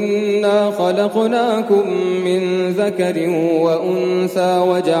إنا خلقناكم من ذكر وأنثى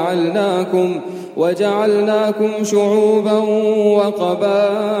وجعلناكم شعوبا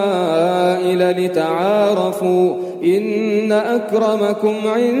وقبائل لتعارفوا إن أكرمكم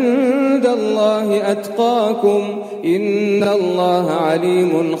عند الله أتقاكم إن الله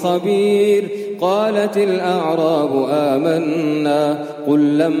عليم خبير. قالت الأعراب آمنا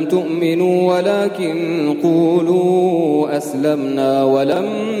قل لم تؤمنوا ولكن قولوا أسلمنا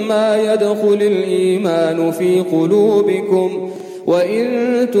ولما يدخل الإيمان في قلوبكم وإن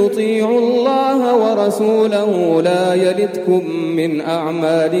تطيعوا الله ورسوله لا يلتكم من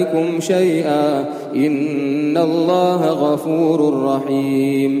أعمالكم شيئا إن الله غفور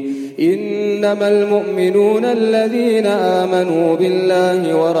رحيم. إنما المؤمنون الذين آمنوا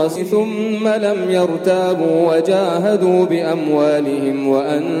بالله ورسوله ثم لم يرتابوا وجاهدوا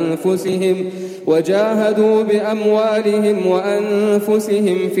بأموالهم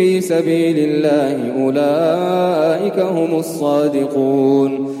وأنفسهم في سبيل الله أولئك هم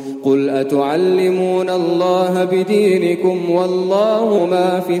الصادقون. قل أتعلمون الله بدينكم والله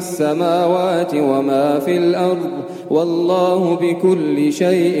ما في السماوات وما في الأرض والله بكل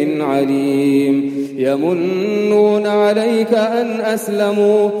شيء عليم. يمنون عليك أن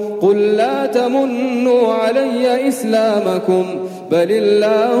أسلموا قل لا تمنوا علي إسلامكم بل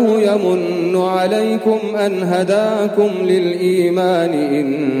الله يمن عليكم أن هداكم للإيمان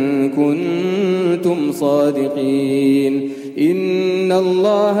إن كنتم صادقين. إن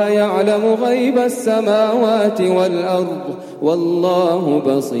الله يعلم غيب السماوات والأرض والله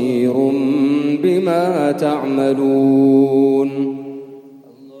بصير بما تعملون.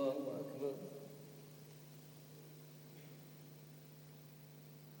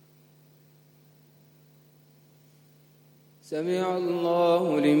 سمع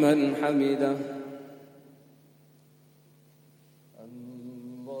الله لمن حمده.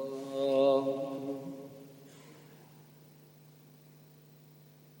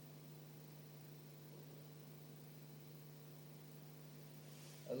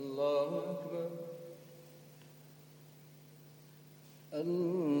 الله أكبر.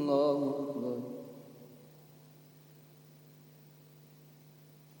 الله أكبر.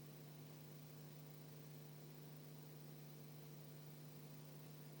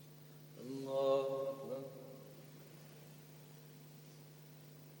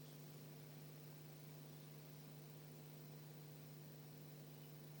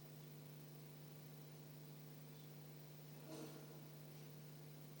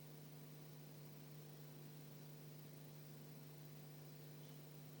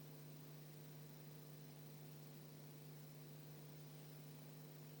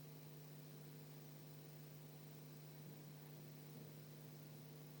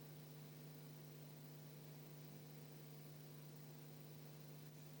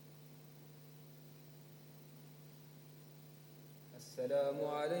 السلام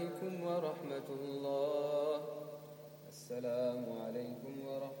عليكم ورحمة الله. السلام عليكم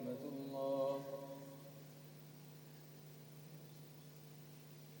ورحمة الله.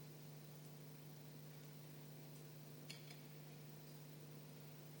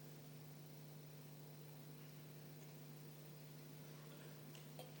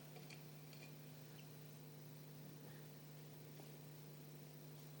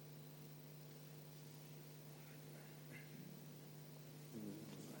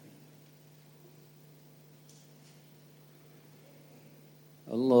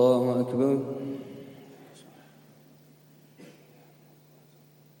 الله أكبر.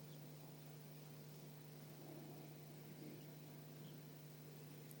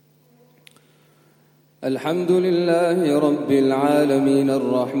 الحمد لله رب العالمين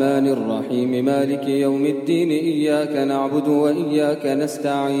الرحمن الرحيم مالك يوم الدين إياك نعبد وإياك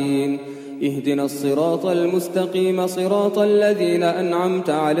نستعين اهدنا الصراط المستقيم صراط الذين أنعمت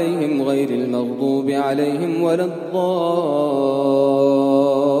عليهم غير المغضوب عليهم ولا الضالين.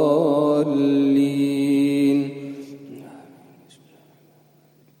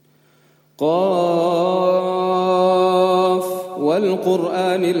 قاف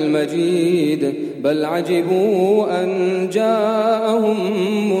والقرآن المجيد بل عجبوا أن جاءهم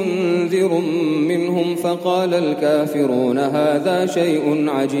منذر منهم فقال الكافرون هذا شيء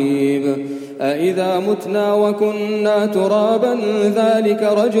عجيب أإذا متنا وكنا ترابا ذلك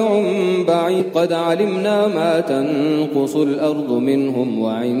رجع بعيد قد علمنا ما تنقص الأرض منهم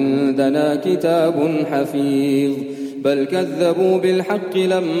وعندنا كتاب حفيظ بل كذبوا بالحق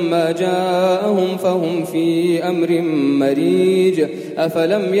لما جاءهم فهم في أمر مريج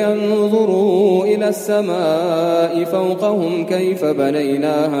أفلم ينظروا إلى السماء فوقهم كيف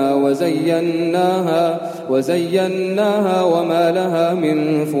بنيناها وزيناها وما لها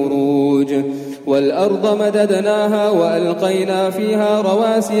من فروج والأرض مددناها وألقينا فيها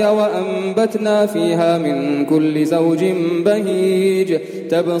رواسي وأنبتنا فيها من كل زوج بهيج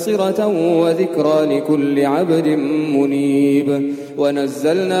تبصرة وذكرى لكل عبد منيب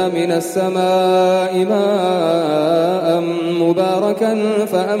ونزلنا من السماء ماء مباركا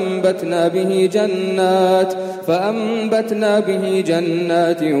فأنبتنا به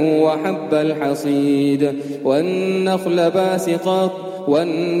جنات وحب الحصيد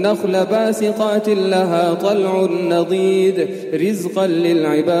والنخل باسقات لها طلع نضيد رزقا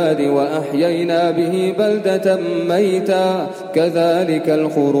للعباد وأحيينا به بلدة ميتا كذلك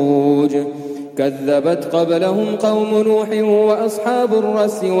الخروج كذبت قبلهم قوم نوح وأصحاب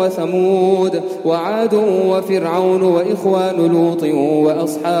الرس وثمود وعاد وفرعون وإخوان لوط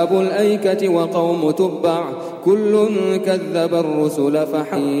وأصحاب الأيكة وقوم تبع كل كذب الرسل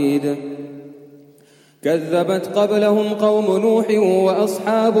فحيد كذبت قبلهم قوم نوح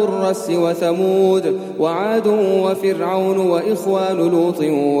وأصحاب الرس وثمود وعاد وفرعون وإخوان لوط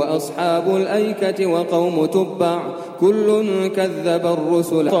وأصحاب الأيكة وقوم تبع كل كذب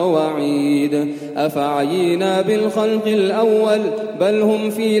الرسل وعيد أفعينا بالخلق الأول بل هم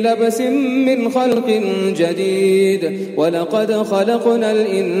في لبس من خلق جديد ولقد خلقنا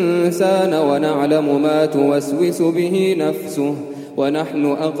الإنسان ونعلم ما توسوس به نفسه ونحن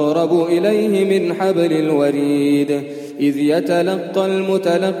أقرب إليه من حبل الوريد إذ يتلقى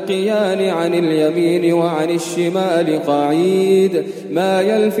المتلقيان عن اليمين وعن الشمال قعيد ما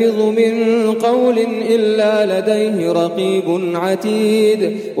يلفظ من قول إلا لديه رقيب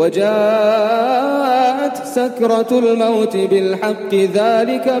عتيد وجاءت سكرة الموت بالحق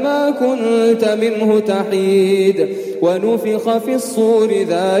ذلك ما كنت منه تحيد ونفخ في الصور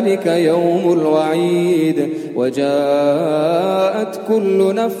ذلك يوم الوعيد وجاءت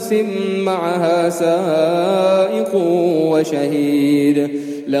كل نفس معها سائق وشهيد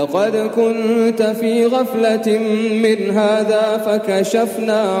لقد كنت في غفلة من هذا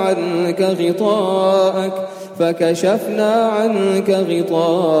فكشفنا عنك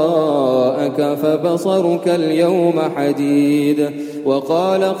غطاءك فبصرك اليوم حديد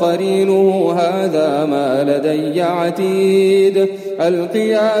وقال قرينه هذا ما لدي عتيد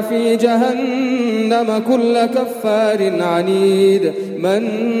ألقيا في جهنم كل كفار عنيد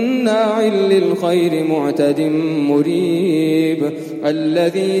مناع للخير معتد مريب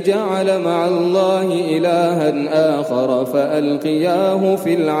الذي جعل مع الله إلها آخر فألقياه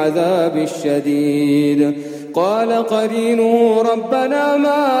في العذاب الشديد قال قرينه ربنا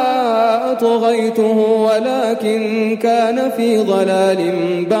ما أطغيته ولكن كان في ضلال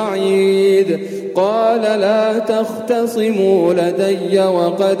بعيد قال لا تختصموا لدي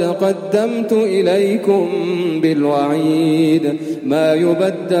وقد قدمت إليكم بالوعيد ما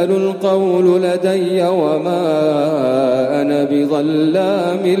يبدل القول لدي وما أنا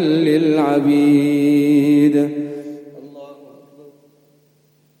بظلام للعبيد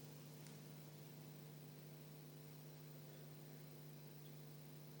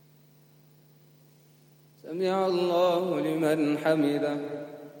سمع الله لمن حمده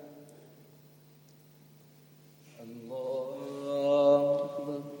الله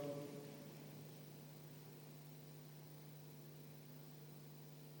أكبر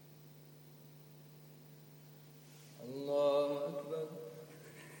الله أكبر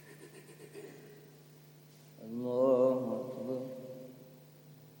الله أكبر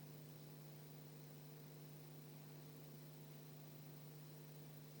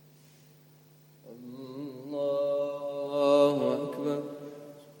الله أكبر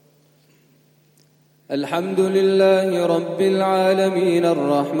الحمد لله رب العالمين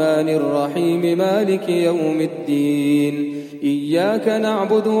الرحمن الرحيم مالك يوم الدين إياك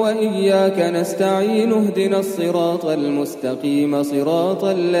نعبد وإياك نستعين اهدنا الصراط المستقيم صراط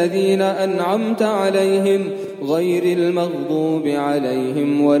الذين أنعمت عليهم غير المغضوب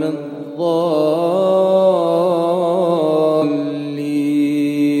عليهم ولا الضالين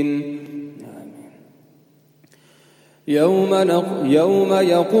يوم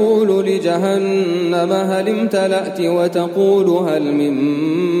يقول لجهنم هل امتلأت وتقول هل من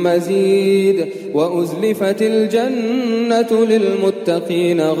مزيد وأزلفت الجنة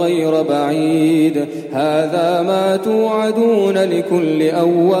للمتقين غير بعيد هذا ما توعدون لكل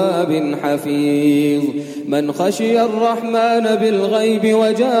أواب حفيظ من خشي الرحمن بالغيب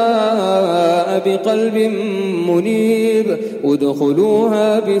وجاء بقلب منيب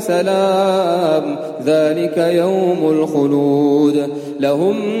ادخلوها بسلام ذلك يوم الخلود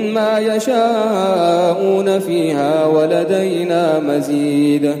لهم ما يشاءون فيها ولدينا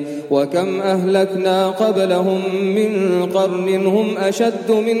مزيد وكم أهلكنا قبلهم من قرن هم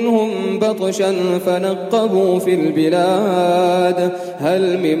أشد منهم بطشا فنقبوا في البلاد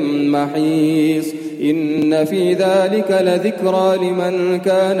هل من محيص إن في ذلك لذكرى لمن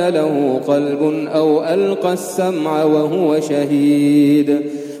كان له قلب أو ألقى السمع وهو شهيد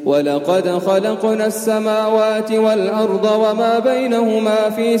ولقد خلقنا السماوات والأرض وما بينهما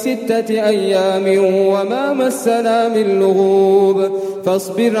في 6 أيام وما مسنا من لغوب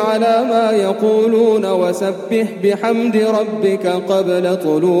فاصبر على ما يقولون وسبح بحمد ربك قبل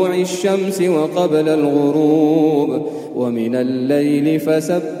طلوع الشمس وقبل الغروب ومن الليل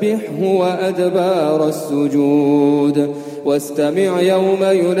فسبحه وأدبار السجود واستمع يوم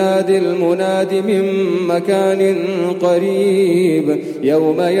ينادي المناد من مكان قريب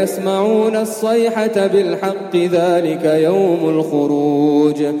يوم يسمعون الصيحة بالحق ذلك يوم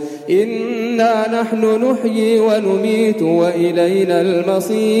الخروج إنا نحن نحيي ونميت وإلينا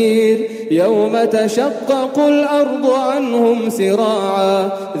المصير يوم تشقق الأرض عنهم سراعا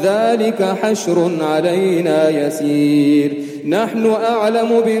ذلك حشر علينا يسير نحن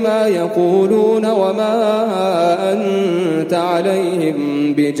أعلم بما يقولون وما أنت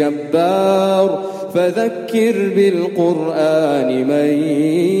عليهم بجبار فذكر بالقرآن من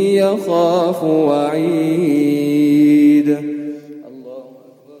يخاف وعيد الله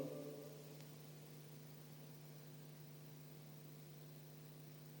أكبر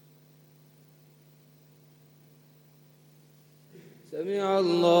سمع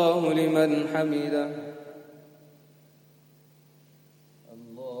الله لمن حمده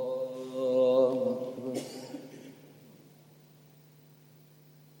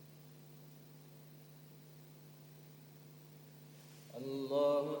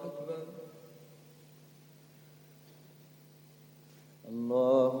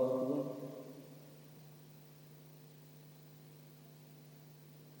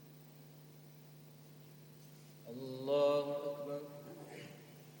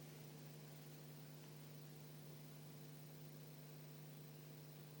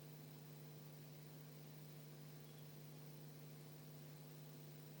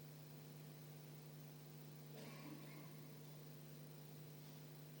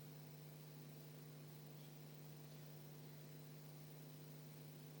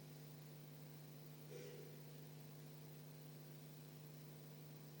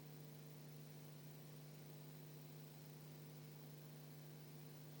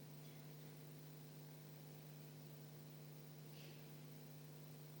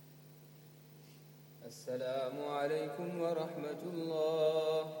السلام عليكم ورحمة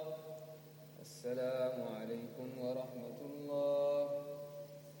الله السلام عليكم ورحمة الله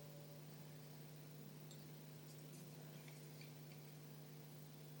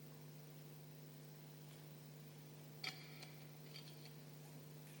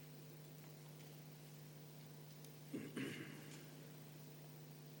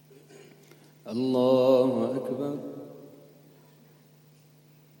الله أكبر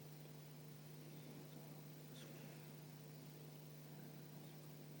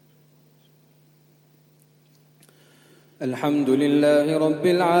الحمد لله رب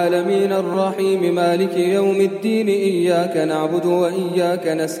العالمين الرحيم مالك يوم الدين إياك نعبد وإياك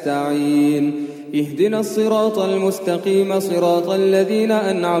نستعين اهدنا الصراط المستقيم صراط الذين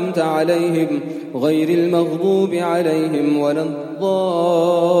أنعمت عليهم غير المغضوب عليهم ولا الضالين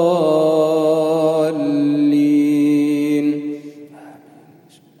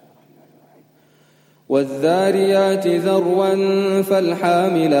والذاريات ذروا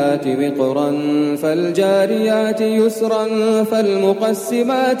فالحاملات وقرا فالجاريات يسرا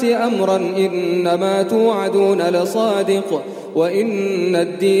فالمقسمات أمرا إنما توعدون لصادق وإن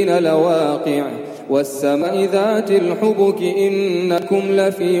الدين لواقع والسماء ذات الحبك إنكم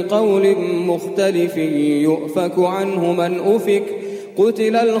لفي قول مختلف يؤفك عنه من أفك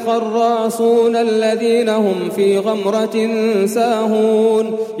قتل الخراصون الذين هم في غمرة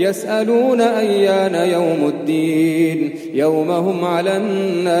ساهون يسألون أيان يوم الدين يوم هم على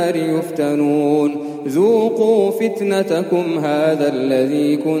النار يفتنون ذوقوا فتنتكم هذا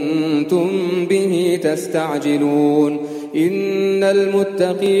الذي كنتم به تستعجلون إن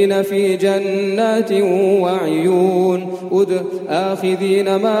المتقين في جنات وعيون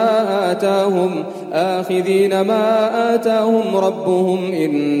آخذين ما آتاهم ربهم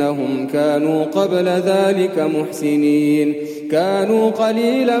إنهم كانوا قبل ذلك محسنين كانوا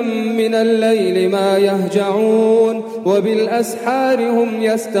قليلا من الليل ما يهجعون وبالأسحار هم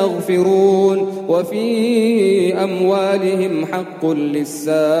يستغفرون وفي أموالهم حق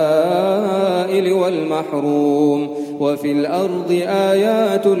للسائل والمحروم وفي الأرض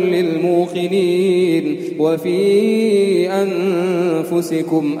آيات للموقنين وفي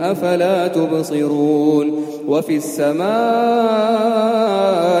أنفسكم أفلا تبصرون وفي السماء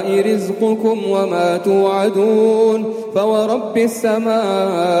رزقكم وما توعدون فورب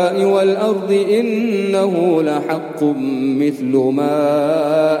السماء والأرض إنه لحق مثل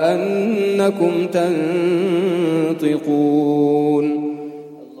ما أنكم تنطقون.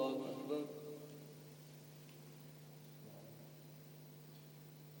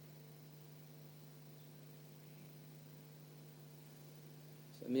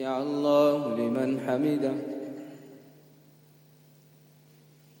 سمع الله لمن حمده.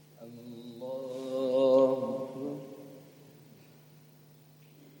 الله أكبر.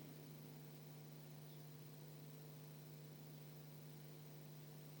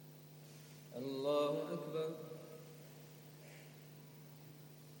 الله أكبر.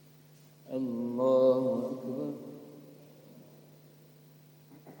 الله أكبر.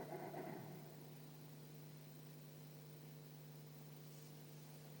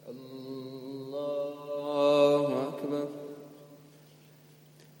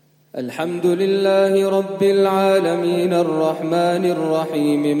 الحمد لله رب العالمين الرحمن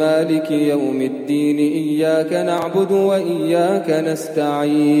الرحيم مالك يوم الدين إياك نعبد وإياك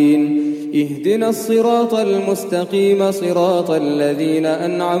نستعين اهدنا الصراط المستقيم صراط الذين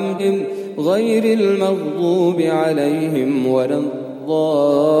أنعمت غير المغضوب عليهم ولا الضالين.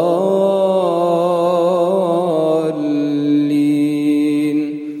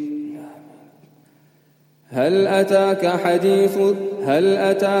 هل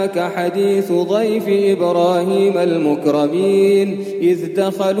أتاك حديث ضيف إبراهيم المكرمين إذ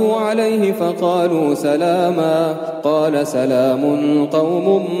دخلوا عليه فقالوا سلاما قال سلام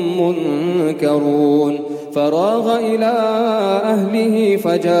قوم منكرون فراغ إلى أهله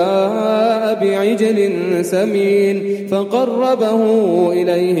فجاء بعجل سمين فقربه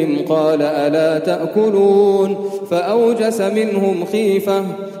إليهم قال ألا تأكلون فأوجس منهم خيفة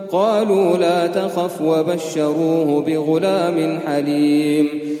قالوا لا تخف وبشروه بغلام حليم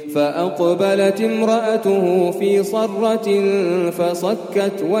فأقبلت امرأته في صرة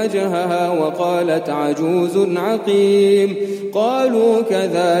فصكت وجهها وقالت عجوز عقيم قالوا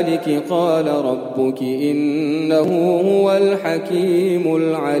كذلك قال ربك إنه هو الحكيم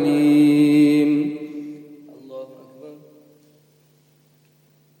العليم. الله أكبر.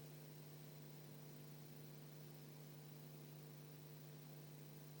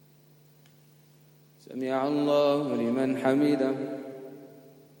 سمع الله لمن حمده.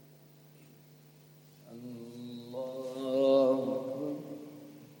 الله أكبر.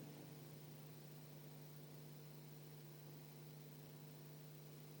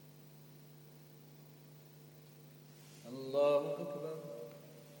 الله أكبر.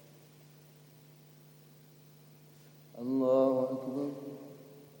 الله أكبر.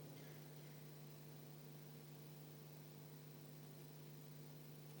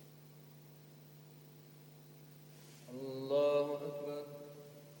 الله أكبر.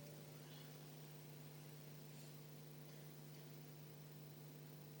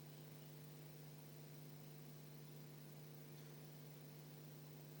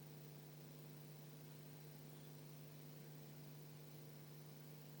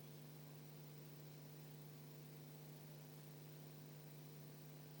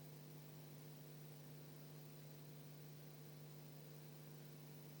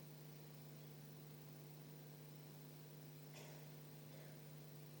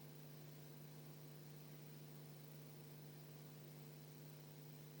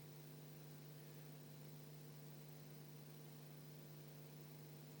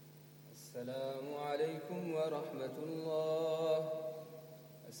 السلام عليكم ورحمة الله.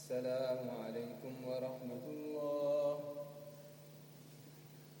 السلام عليكم ورحمة الله.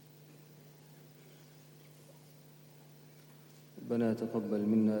 ربنا تقبل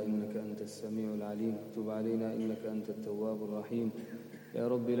منا إنك أنت السميع العليم تب علينا إنك أنت التواب الرحيم. يا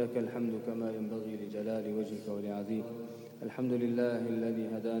رب لك الحمد كما ينبغي لجلال وجهك ولعظيم. الحمد لله الذي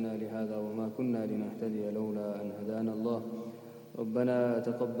هدانا لهذا وما كنا لنهتدي لولا أن هدانا الله. ربنا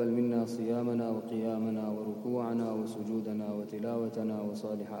تقبل منا صيامنا وقيامنا وركوعنا وسجودنا وتلاوتنا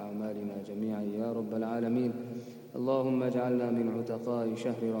وصالح أعمالنا جميعا يا رب العالمين. اللهم اجعلنا من عتقاء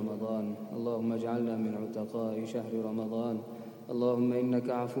شهر رمضان، اللهم اجعلنا من عتقاء شهر رمضان. اللهم إنك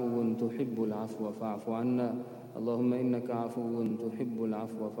عفو تحب العفو فاعف عنا، اللهم إنك عفو تحب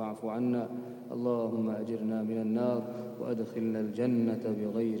العفو فاعف عنا. اللهم أجرنا من النار وأدخلنا الجنة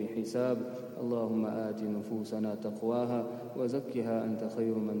بغير حساب. اللهم آت نفوسنا تقواها وزكها أنت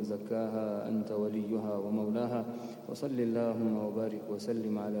خير من زكاها، أنت وليها ومولاها. وصل اللهم وبارك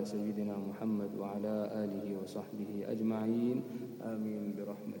وسلم على سيدنا محمد وعلى آله وصحبه أجمعين، آمين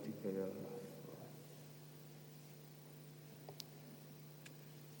برحمتك يا رب.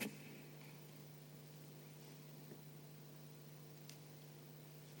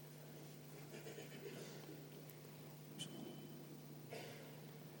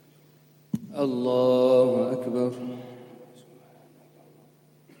 الله أكبر.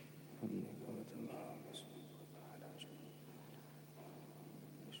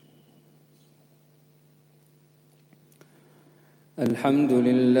 الحمد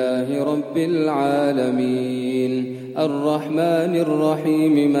لله رب العالمين الرحمن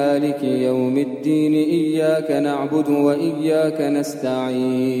الرحيم مالك يوم الدين إياك نعبد وإياك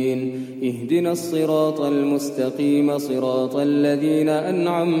نستعين اهدنا الصراط المستقيم صراط الذين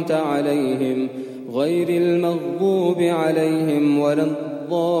أنعمت عليهم غير المغضوب عليهم ولا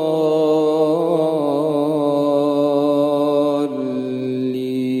الضالين.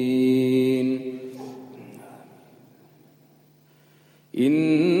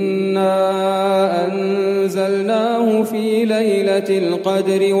 إنا أنزلناه في ليلة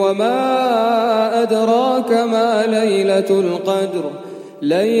القدر وما أدراك ما ليلة القدر.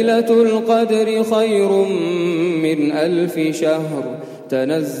 ليلة القدر خير من 1000 شهر.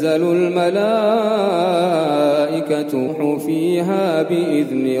 تنزل الملائكة فيها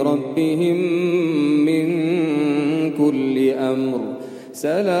بإذن ربهم من كل أمر.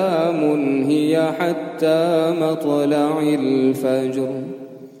 سلام هي حتى مطلع الفجر.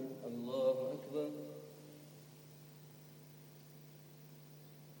 الله أكبر.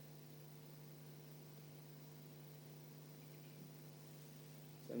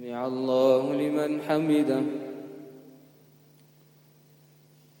 سمع الله لمن حمده.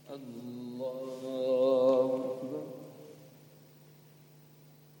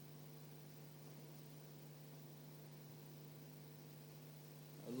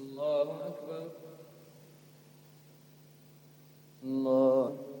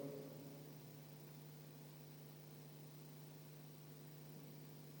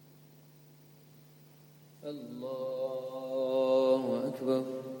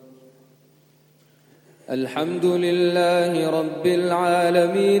 الحمد لله رب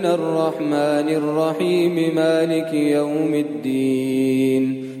العالمين الرحمن الرحيم مالك يوم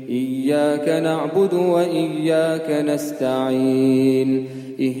الدين إياك نعبد وإياك نستعين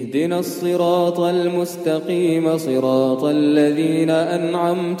اهدنا الصراط المستقيم صراط الذين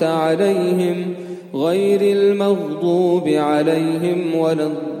أنعمت عليهم غير المغضوب عليهم ولا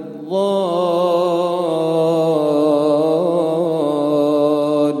الضالين.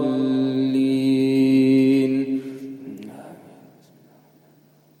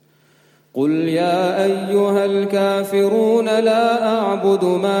 قل يا أيها الكافرون لا أعبد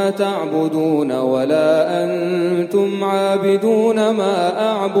ما تعبدون ولا أنتم عابدون ما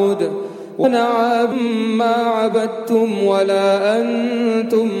أعبد وأنا عابد ما عبدتم ولا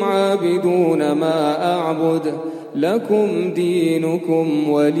أنتم عابدون ما أعبد لكم دينكم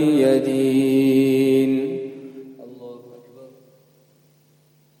ولي دين. الله أكبر.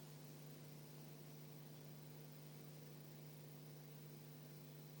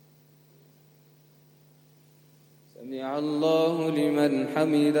 سمع الله لمن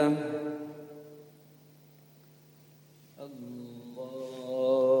حمده.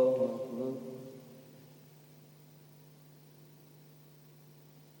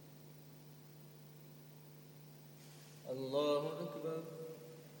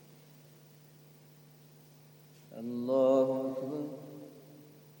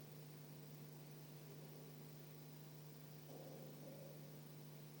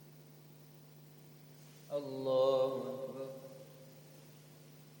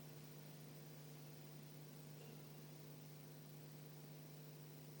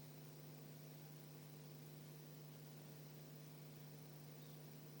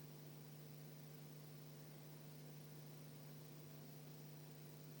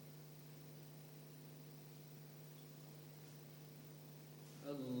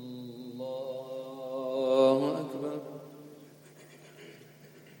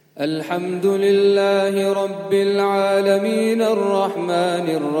 الحمد لله رب العالمين الرحمن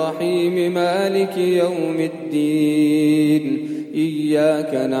الرحيم مالك يوم الدين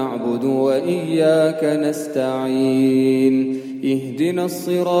إياك نعبد وإياك نستعين اهدنا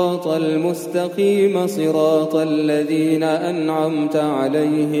الصراط المستقيم صراط الذين أنعمت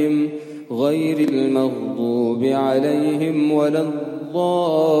عليهم غير المغضوب عليهم ولا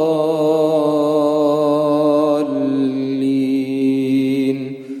الضالين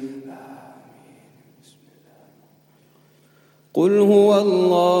قل هو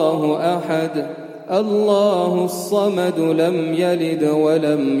الله أحد الله الصمد لم يلد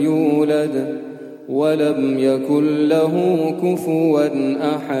ولم يولد ولم يكن له كفوا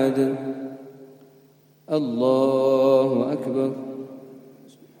أحد الله أكبر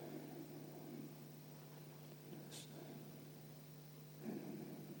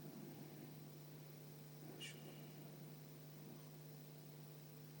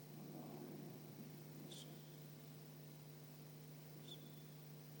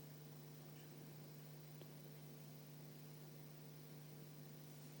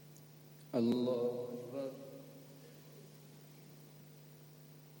الله أكبر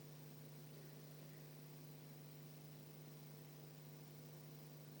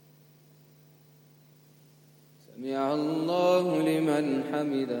سمع الله لمن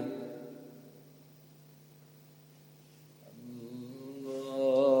حمده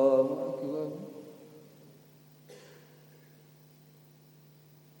الله أكبر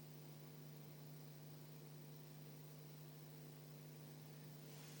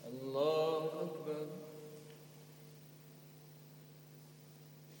الله أكبر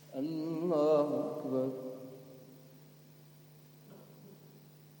الله أكبر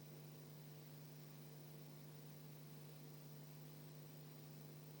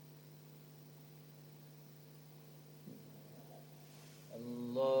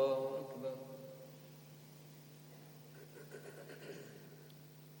الله أكبر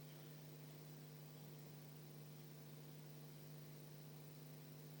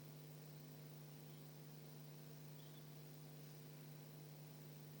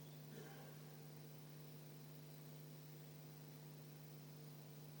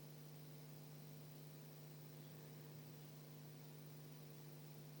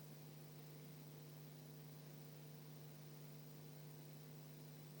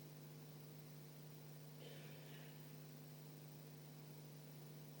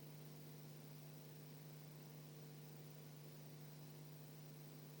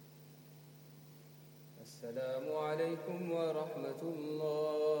السلام عليكم ورحمة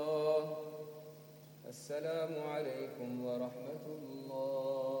الله السلام عليكم ورحمة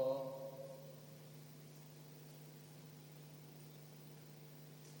الله